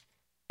why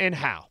and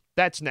how.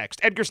 That's next.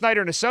 Edgar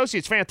Snyder &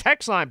 Associates fan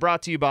text line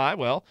brought to you by,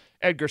 well,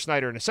 Edgar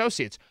Snyder &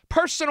 Associates,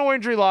 personal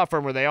injury law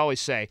firm where they always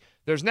say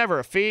there's never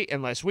a fee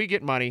unless we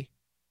get money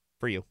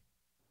for you.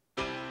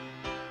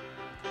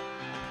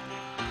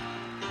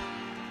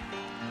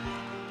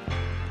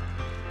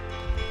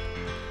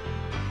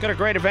 Got a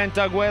great event,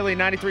 Doug Whaley,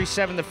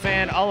 93.7 The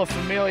Fan, Alla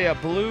Familia,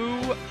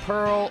 Blue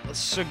Pearl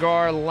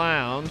Cigar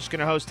Lounge. Going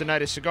to host a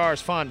night of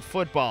cigars, fun,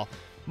 football.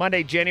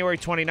 Monday, January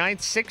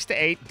 29th, 6 to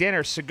 8,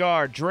 dinner,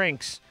 cigar,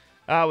 drinks,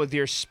 with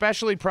your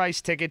specially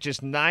priced ticket,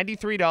 just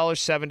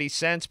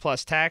 $93.70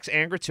 plus tax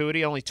and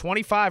gratuity. Only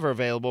 25 are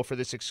available for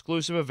this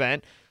exclusive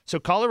event. So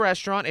call a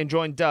restaurant and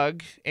join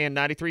Doug and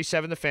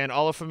 93.7 The Fan,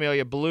 Alla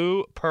Familia,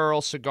 Blue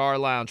Pearl Cigar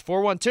Lounge.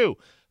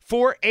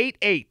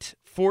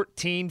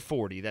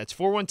 412-488-1440. That's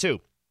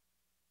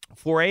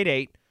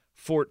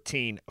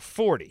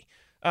 412-488-1440.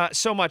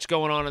 So much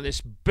going on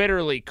this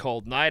bitterly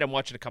cold night. I'm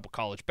watching a couple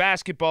college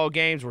basketball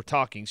games. We're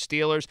talking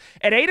Steelers.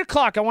 At 8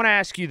 o'clock, I want to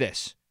ask you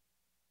this.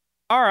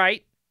 All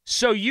right,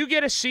 so you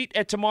get a seat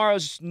at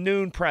tomorrow's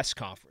noon press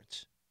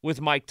conference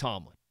with Mike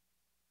Tomlin.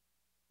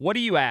 What do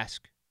you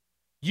ask?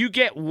 You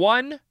get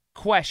one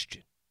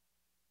question.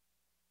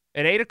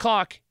 At 8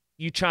 o'clock,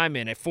 you chime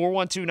in at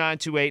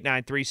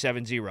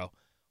 412-928-9370.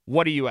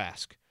 What do you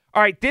ask?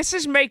 All right, this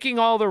is making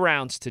all the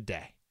rounds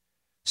today.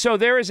 So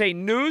there is a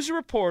news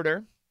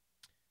reporter,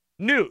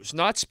 news,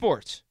 not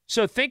sports.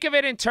 So think of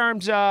it in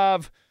terms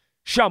of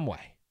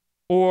Shumway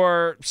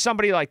or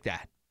somebody like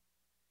that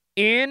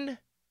in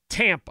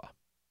Tampa,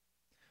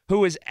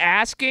 who is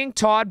asking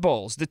Todd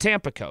Bowles, the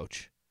Tampa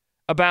coach,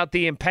 about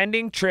the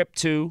impending trip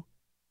to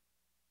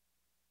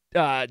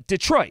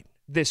Detroit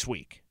this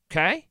week,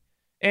 okay?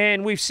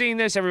 And we've seen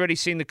this. Everybody's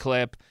seen the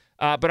clip.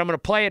 But I'm going to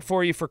play it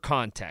for you for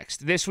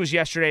context. This was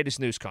yesterday at his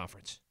news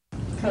conference.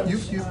 Coach,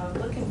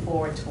 looking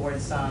forward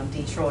towards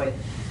Detroit.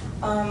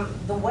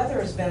 The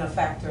weather has been a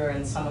factor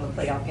in some of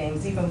the playoff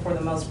games, even for the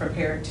most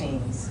prepared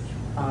teams.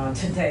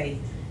 Today,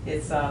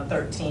 it's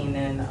 13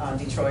 in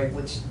Detroit,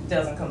 which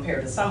doesn't compare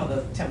to some of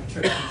the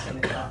temperatures we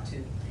tend to drop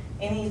to.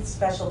 Any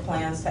special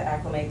plans to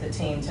acclimate the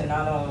team to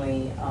not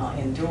only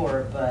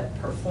endure but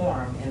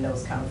perform in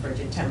those kind of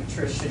frigid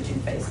temperatures should you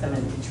face them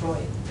in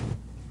Detroit?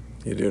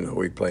 You do know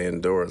we play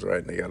indoors, right?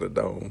 And they got a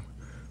dome.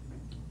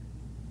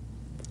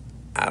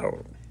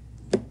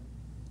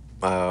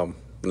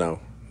 No,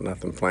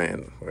 nothing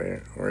planned.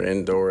 We're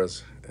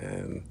indoors,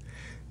 and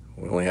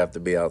we only have to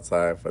be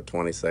outside for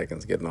 20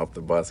 seconds getting off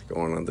the bus,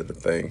 going under the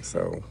thing,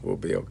 so we'll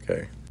be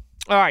okay.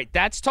 All right,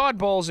 that's Todd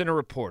Bowles and a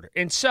reporter.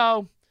 And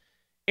so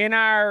and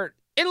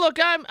look,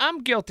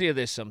 I'm guilty of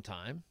this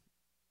sometime.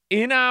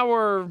 In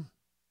our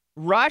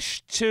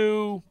rush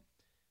to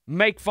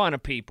make fun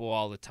of people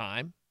all the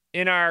time,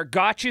 in our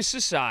gotcha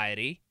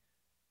society,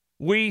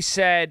 we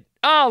said,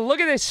 oh, look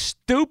at this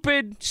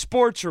stupid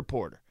sports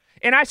reporter.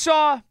 And I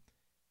saw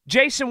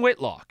Jason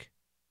Whitlock,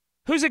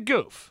 who's a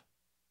goof.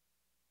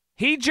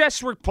 He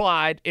just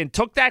replied and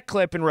took that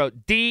clip and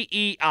wrote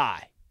DEI,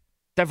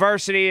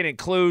 diversity and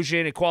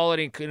inclusion,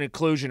 equality and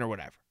inclusion or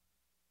whatever.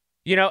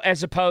 You know,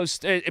 as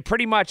opposed to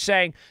pretty much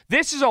saying,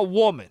 this is a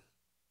woman,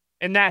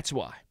 and that's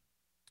why.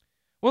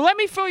 Well, let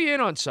me fill you in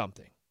on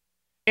something.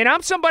 And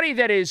I'm somebody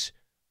that is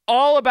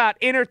all about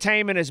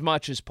entertainment as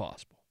much as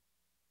possible.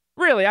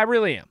 Really, I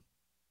really am.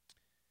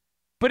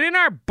 But in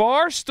our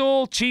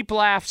barstool cheap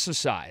laugh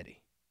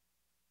society,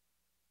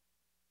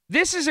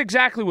 this is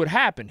exactly what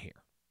happened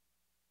here.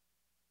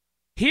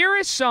 Here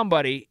is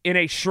somebody in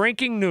a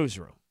shrinking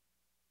newsroom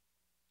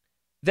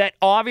that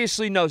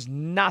obviously knows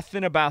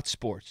nothing about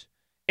sports.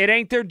 It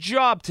ain't their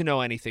job to know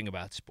anything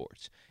about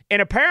sports.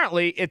 And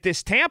apparently at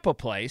this Tampa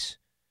place,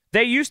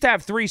 they used to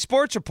have 3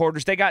 sports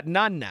reporters. They got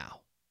none now.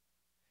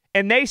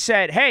 And they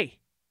said, hey,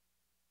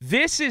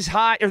 this is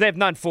high, or they have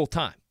none full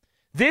time.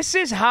 This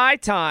is high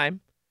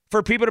time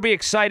for people to be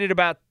excited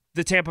about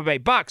the Tampa Bay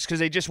Bucks because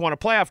they just won a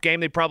playoff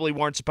game they probably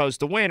weren't supposed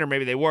to win, or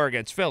maybe they were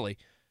against Philly.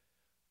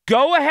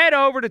 Go ahead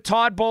over to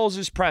Todd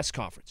Bowles' press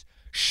conference.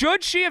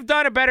 Should she have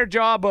done a better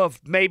job of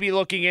maybe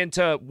looking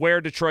into where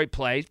Detroit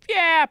plays?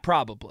 Yeah,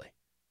 probably.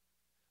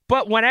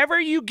 But whenever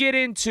you get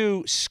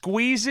into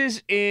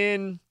squeezes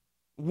in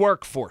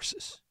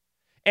workforces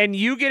and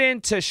you get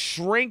into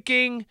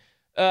shrinking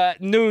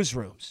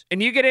newsrooms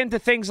and you get into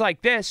things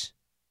like this,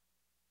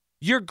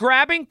 you're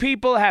grabbing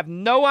people who have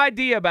no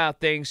idea about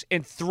things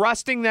and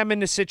thrusting them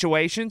into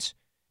situations,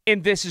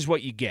 and this is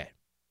what you get.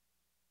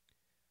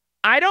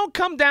 I don't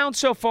come down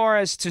so far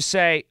as to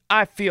say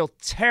I feel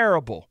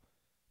terrible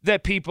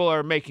that people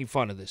are making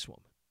fun of this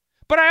woman.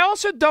 But I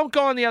also don't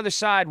go on the other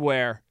side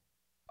where,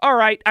 all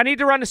right, I need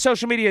to run to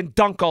social media and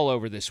dunk all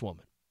over this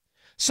woman.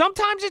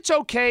 Sometimes it's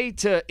okay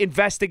to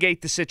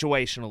investigate the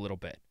situation a little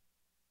bit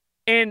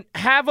and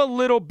have a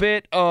little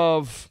bit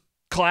of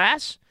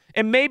class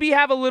and maybe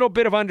have a little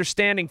bit of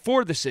understanding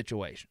for the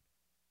situation.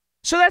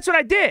 So that's what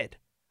I did.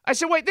 I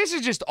said, wait, this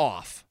is just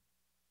off.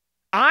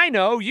 I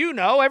know, you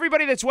know,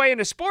 everybody that's way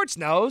into sports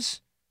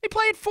knows. They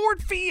play at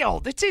Ford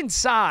Field. It's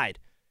inside.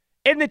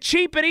 And the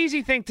cheap and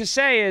easy thing to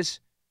say is,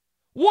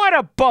 what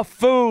a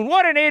buffoon,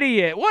 what an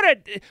idiot, what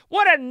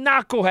a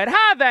knucklehead.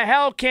 How the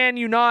hell can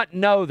you not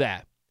know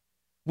that?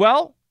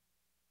 Well,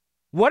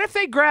 what if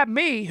they grab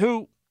me,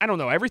 who I don't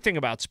know everything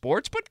about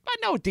sports, but I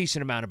know a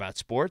decent amount about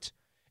sports,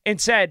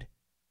 and said,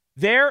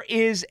 there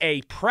is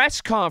a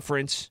press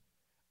conference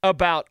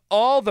about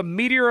all the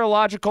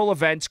meteorological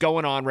events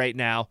going on right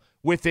now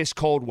with this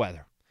cold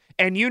weather.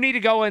 And you need to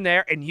go in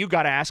there and you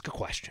got to ask a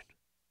question.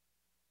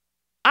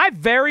 I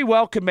very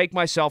well could make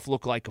myself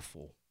look like a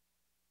fool.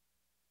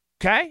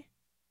 Okay?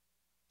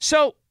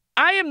 So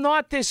I am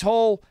not this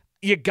whole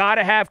you got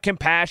to have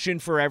compassion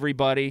for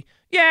everybody.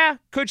 Yeah,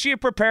 could she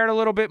have prepared a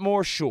little bit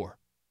more? Sure.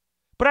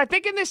 But I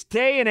think in this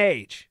day and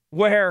age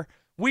where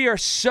we are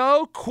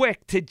so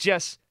quick to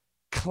just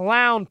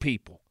clown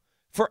people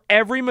for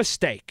every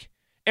mistake,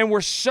 and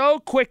we're so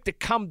quick to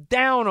come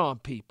down on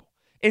people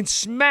and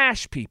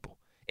smash people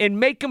and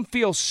make them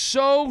feel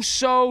so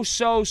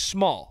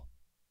small.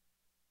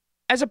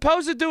 As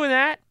opposed to doing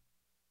that,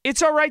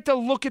 it's all right to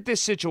look at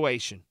this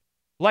situation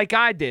like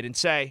I did and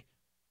say,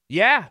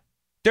 yeah,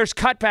 there's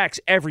cutbacks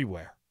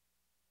everywhere.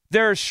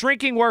 There are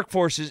shrinking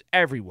workforces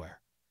everywhere.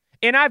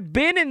 And I've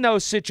been in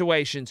those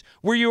situations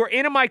where you are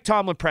in a Mike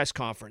Tomlin press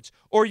conference,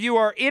 or you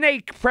are in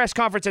a press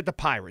conference at the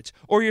Pirates,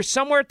 or you're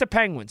somewhere at the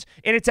Penguins,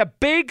 and it's a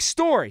big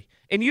story.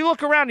 And you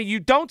look around and you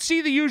don't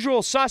see the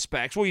usual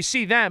suspects. Well, you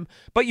see them,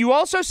 but you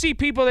also see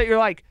people that you're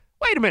like,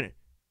 wait a minute,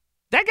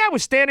 that guy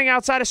was standing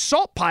outside a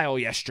salt pile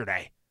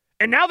yesterday,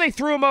 and now they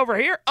threw him over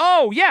here?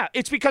 Oh, yeah,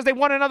 it's because they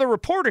want another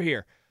reporter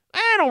here.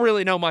 I don't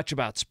really know much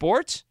about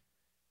sports.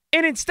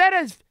 And instead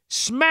of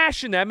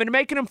smashing them and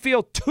making them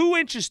feel 2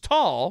 inches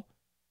tall,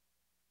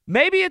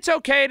 maybe it's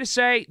okay to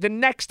say the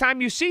next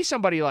time you see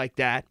somebody like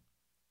that,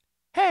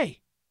 hey,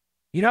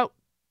 you got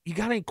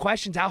any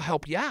questions? I'll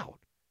help you out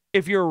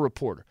if you're a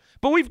reporter.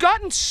 But we've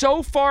gotten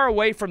so far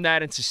away from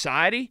that in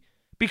society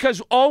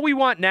because all we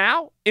want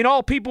now and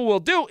all people will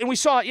do, and we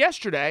saw it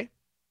yesterday,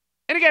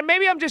 and again,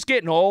 maybe I'm just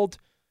getting old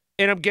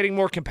and I'm getting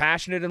more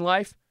compassionate in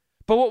life,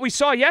 but what we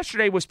saw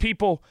yesterday was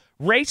people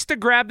race to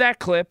grab that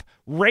clip,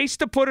 race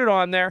to put it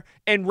on there,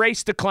 and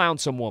race to clown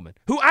some woman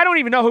who I don't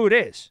even know who it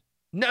is.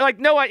 No,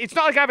 it's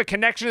not like I have a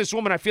connection to this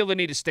woman. I feel the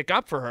need to stick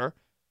up for her.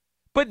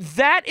 But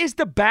that is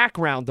the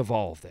background of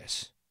all of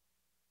this.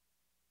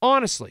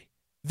 Honestly,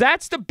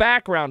 that's the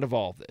background of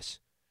all of this.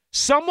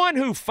 Someone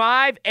who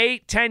 5,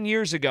 8, 10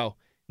 years ago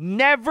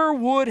never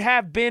would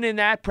have been in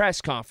that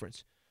press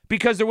conference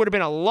because there would have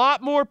been a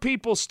lot more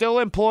people still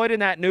employed in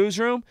that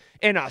newsroom,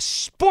 and a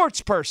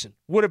sports person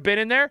would have been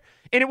in there,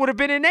 and it would have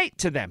been innate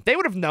to them. They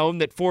would have known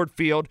that Ford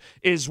Field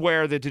is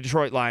where the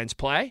Detroit Lions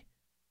play.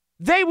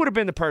 They would have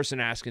been the person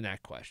asking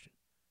that question.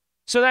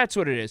 So that's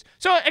what it is.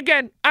 So,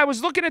 again, I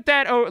was looking at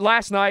that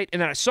last night,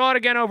 and then I saw it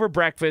again over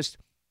breakfast,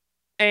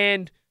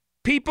 and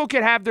people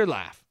could have their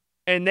laugh,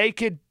 and they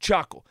could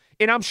chuckle.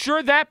 And I'm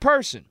sure that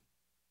person,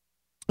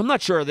 I'm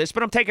not sure of this,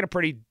 but I'm taking a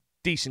pretty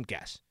decent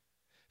guess,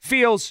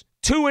 feels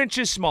 2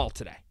 inches small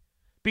today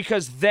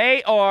because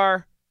they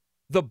are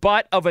the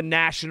butt of a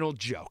national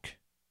joke.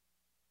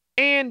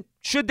 And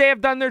should they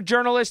have done their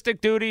journalistic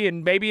duty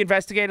and maybe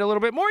investigate a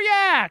little bit more?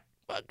 Yeah,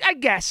 I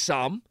guess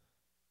some.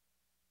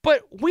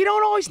 But we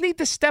don't always need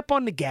to step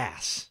on the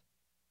gas.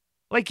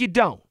 Like you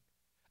don't.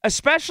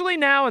 Especially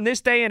now in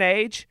this day and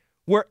age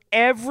where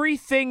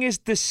everything is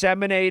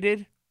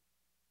disseminated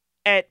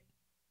at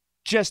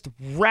just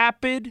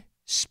rapid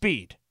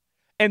speed.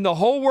 And the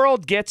whole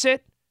world gets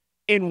it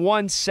in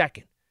 1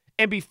 second.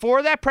 And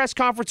before that press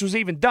conference was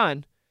even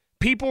done,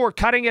 people were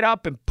cutting it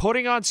up and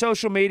putting on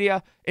social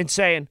media and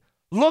saying,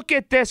 look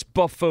at this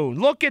buffoon.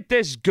 Look at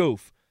this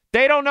goof.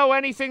 They don't know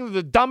anything. They're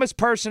the dumbest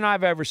person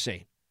I've ever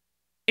seen.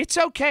 It's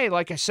okay,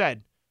 like I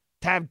said,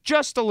 to have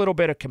just a little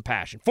bit of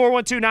compassion.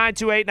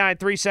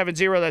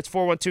 412-928-9370. That's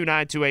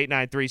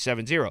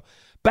 412-928-9370.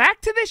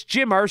 Back to this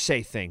Jim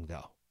Irsay thing,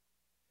 though.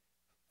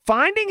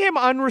 Finding him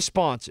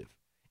unresponsive.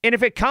 And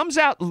if it comes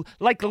out,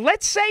 like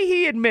let's say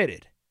he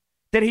admitted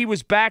that he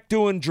was back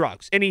doing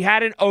drugs and he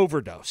had an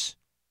overdose.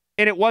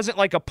 And it wasn't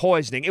like a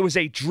poisoning. It was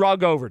a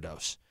drug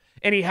overdose.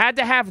 And he had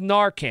to have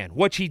Narcan,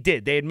 which he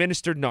did. They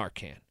administered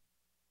Narcan.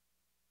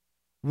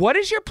 What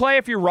is your play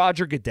if you're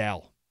Roger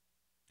Goodell?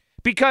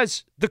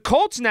 Because the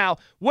Colts now,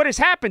 what has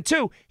happened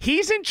too,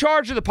 he's in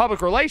charge of the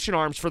public relation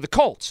arms for the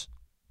Colts.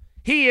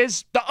 He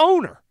is the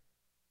owner.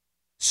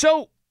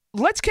 So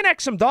let's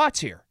connect some dots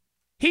here.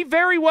 He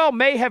very well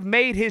may have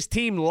made his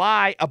team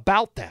lie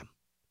about them.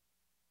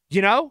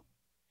 You know?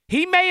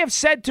 He may have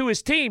said to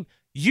his team,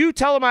 you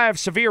tell them I have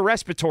severe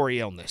respiratory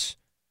illness.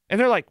 And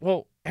they're like,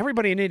 well,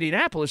 everybody in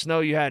Indianapolis know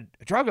you had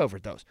a drug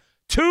overdose.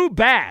 Too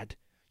bad.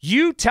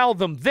 You tell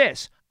them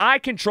this. I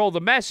control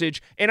the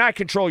message, and I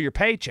control your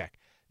paycheck.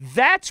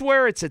 That's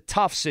where it's a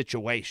tough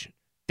situation.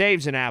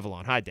 Dave's in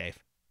Avalon. Hi, Dave.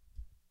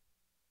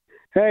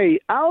 Hey,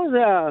 I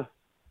was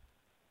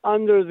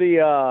under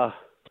the,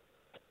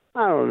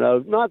 I don't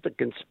know, not the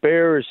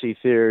conspiracy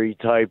theory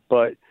type,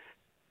 but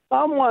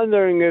I'm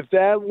wondering if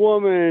that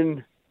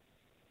woman,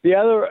 the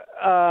other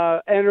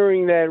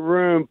entering that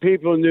room,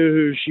 people knew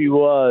who she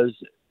was,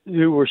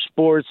 who were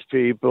sports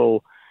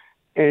people,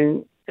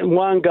 and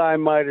one guy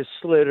might have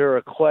slid her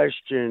a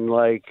question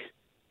like,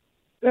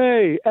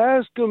 hey,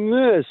 ask him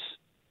this.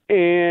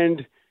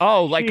 And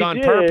like on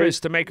purpose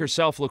to make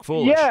herself look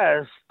foolish.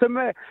 Yes.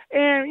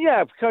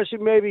 Because she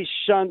maybe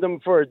shunned them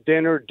for a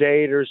dinner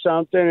date or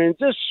something and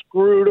just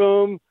screwed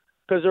them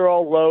because they're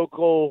all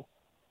local.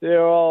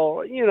 They're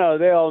all,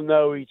 they all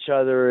know each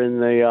other in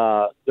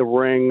the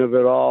ring of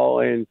it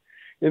all. And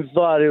and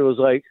thought it was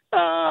like,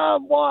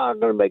 boy, I'm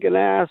going to make an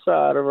ass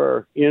out of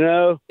her, you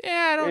know?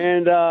 Yeah,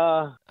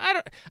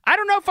 I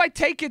don't know if I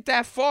take it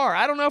that far.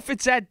 I don't know if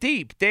it's that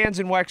deep. Dan's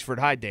in Wexford.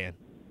 Hi, Dan.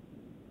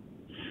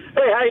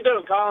 Hey, how you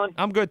doing, Colin?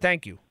 I'm good,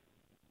 thank you.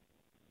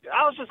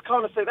 I was just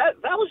calling to say that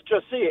was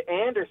Josiah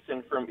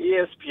Anderson from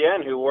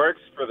ESPN who works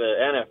for the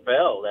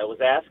NFL that was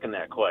asking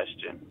that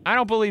question. I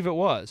don't believe it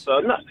was. So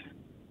no,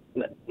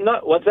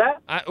 what's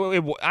that?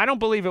 I don't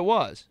believe it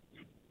was.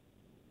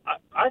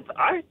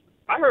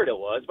 I heard it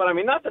was, but I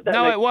mean, not that.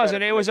 No, it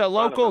wasn't. It was a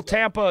local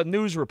Tampa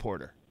news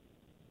reporter.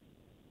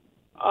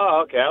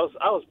 Oh, okay. I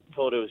was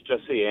told it was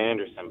Josiah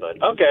Anderson,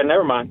 but okay,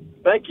 never mind.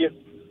 Thank you.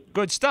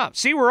 Good stuff.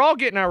 See, we're all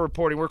getting our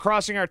reporting. We're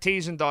crossing our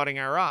T's and dotting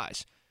our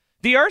I's.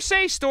 The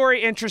Irsay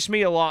story interests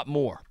me a lot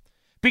more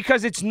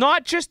because it's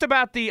not just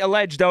about the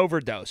alleged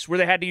overdose where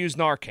they had to use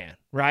Narcan,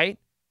 right?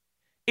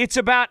 It's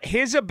about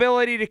his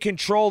ability to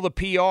control the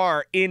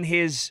PR in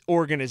his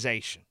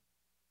organization.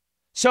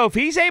 So if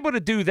he's able to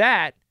do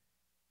that,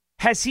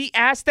 has he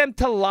asked them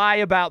to lie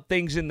about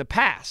things in the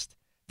past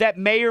that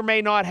may or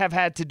may not have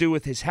had to do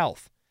with his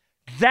health?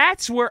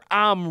 That's where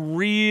I'm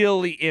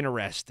really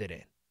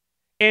interested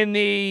in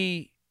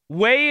the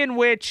way in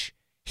which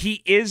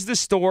he is the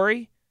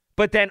story,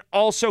 but then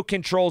also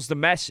controls the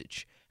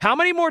message. How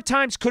many more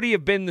times could he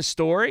have been the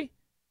story?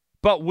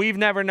 But we've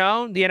never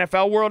known. The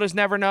NFL world has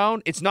never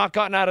known. It's not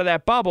gotten out of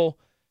that bubble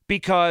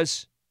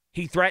because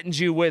he threatens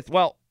you with,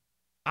 well,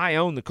 I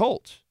own the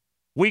Colts.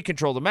 We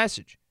control the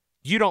message.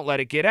 You don't let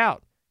it get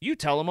out. You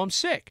tell them I'm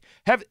sick.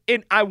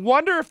 And I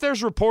wonder if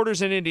there's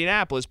reporters in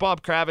Indianapolis,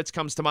 Bob Kravitz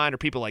comes to mind, or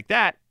people like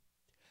that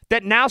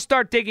now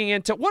start digging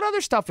into what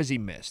other stuff has he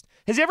missed?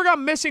 Has he ever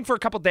gone missing for a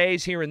couple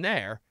days here and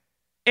there?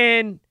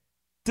 And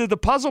do the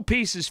puzzle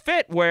pieces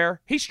fit where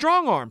he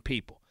strong-armed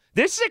people?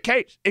 This is a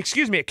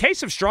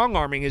case of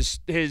strong-arming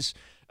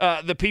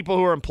the people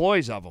who are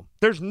employees of him.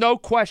 There's no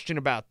question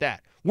about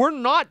that. We're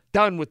not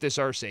done with this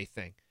Irsay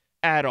thing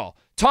at all.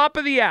 Top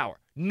of the hour,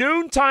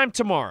 noontime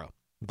tomorrow.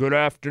 Good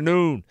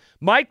afternoon.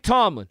 Mike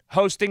Tomlin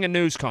hosting a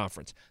news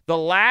conference. The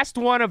last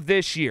one of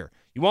this year.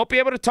 You won't be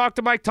able to talk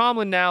to Mike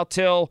Tomlin now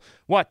till,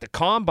 the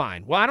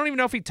Combine? Well, I don't even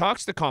know if he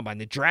talks the Combine.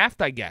 The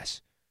draft, I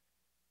guess.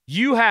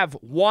 You have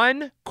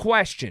one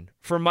question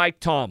for Mike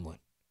Tomlin.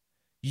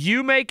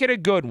 You make it a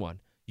good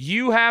one.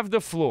 You have the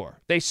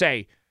floor. They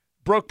say,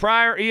 Brooke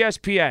Pryor,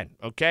 ESPN.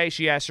 Okay,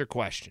 she asks her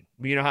question.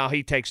 You know how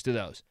he takes to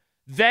those.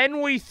 Then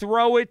we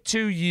throw it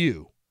to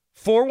you.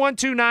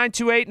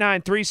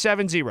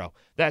 412-928-9370.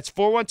 That's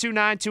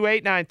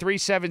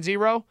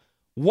 412-928-9370.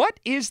 What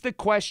is the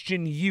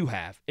question you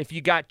have if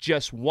you got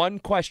just one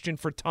question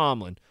for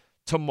Tomlin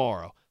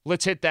tomorrow?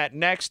 Let's hit that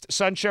next.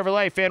 Sun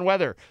Chevrolet fan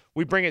weather.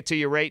 We bring it to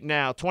you right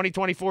now.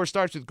 2024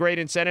 starts with great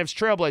incentives.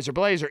 Trailblazer,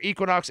 Blazer,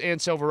 Equinox,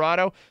 and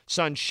Silverado.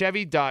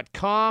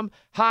 SunChevy.com.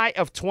 High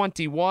of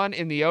 21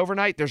 in the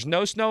overnight. There's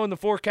no snow in the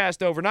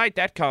forecast overnight.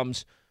 That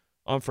comes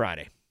on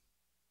Friday.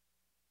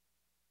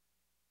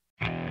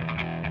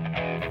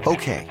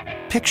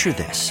 Okay, picture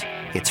this.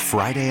 It's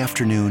Friday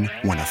afternoon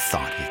when a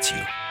thought hits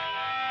you.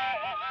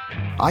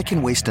 I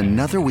can waste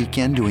another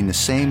weekend doing the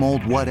same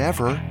old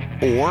whatever,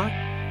 or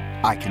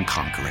I can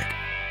conquer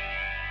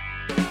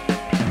it.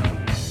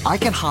 I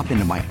can hop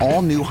into my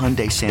all-new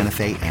Hyundai Santa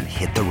Fe and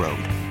hit the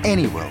road.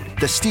 Any road.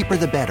 The steeper,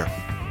 the better.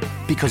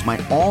 Because my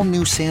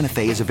all-new Santa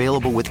Fe is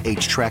available with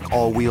H-Track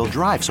all-wheel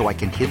drive, so I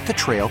can hit the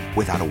trail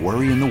without a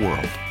worry in the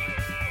world.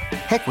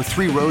 Heck, with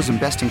 3 rows and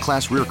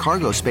best-in-class rear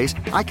cargo space,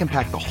 I can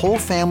pack the whole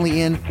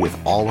family in with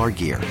all our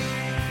gear.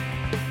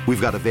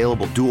 We've got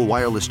available dual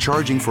wireless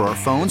charging for our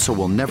phones, so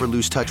we'll never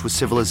lose touch with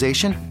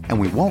civilization, and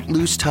we won't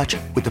lose touch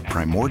with the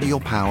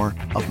primordial power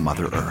of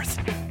Mother Earth.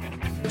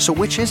 So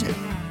which is it?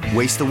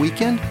 Waste the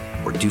weekend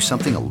or do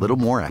something a little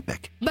more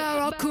epic?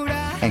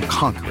 And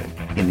conquer it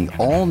in the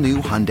all-new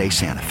Hyundai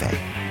Santa Fe.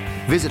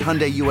 Visit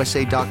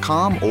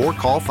HyundaiUSA.com or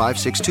call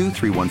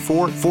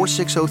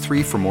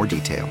 562-314-4603 for more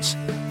details.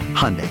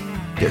 Hyundai,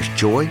 there's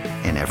joy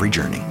in every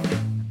journey.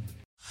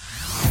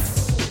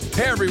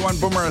 Hey everyone,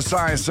 Boomer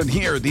Esiason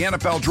here. The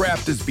NFL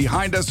Draft is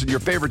behind us and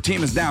your favorite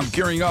team is now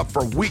gearing up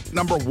for week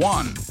number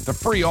 1. The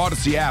free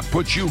Odyssey app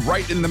puts you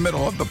right in the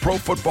middle of the pro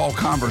football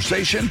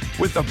conversation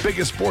with the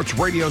biggest sports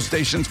radio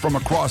stations from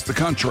across the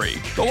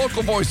country. The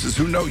local voices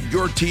who know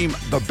your team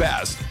the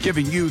best,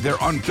 giving you their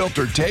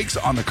unfiltered takes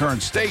on the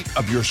current state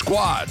of your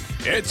squad.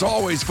 It's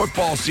always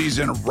football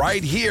season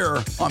right here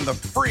on the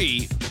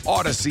free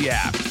Odyssey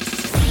app.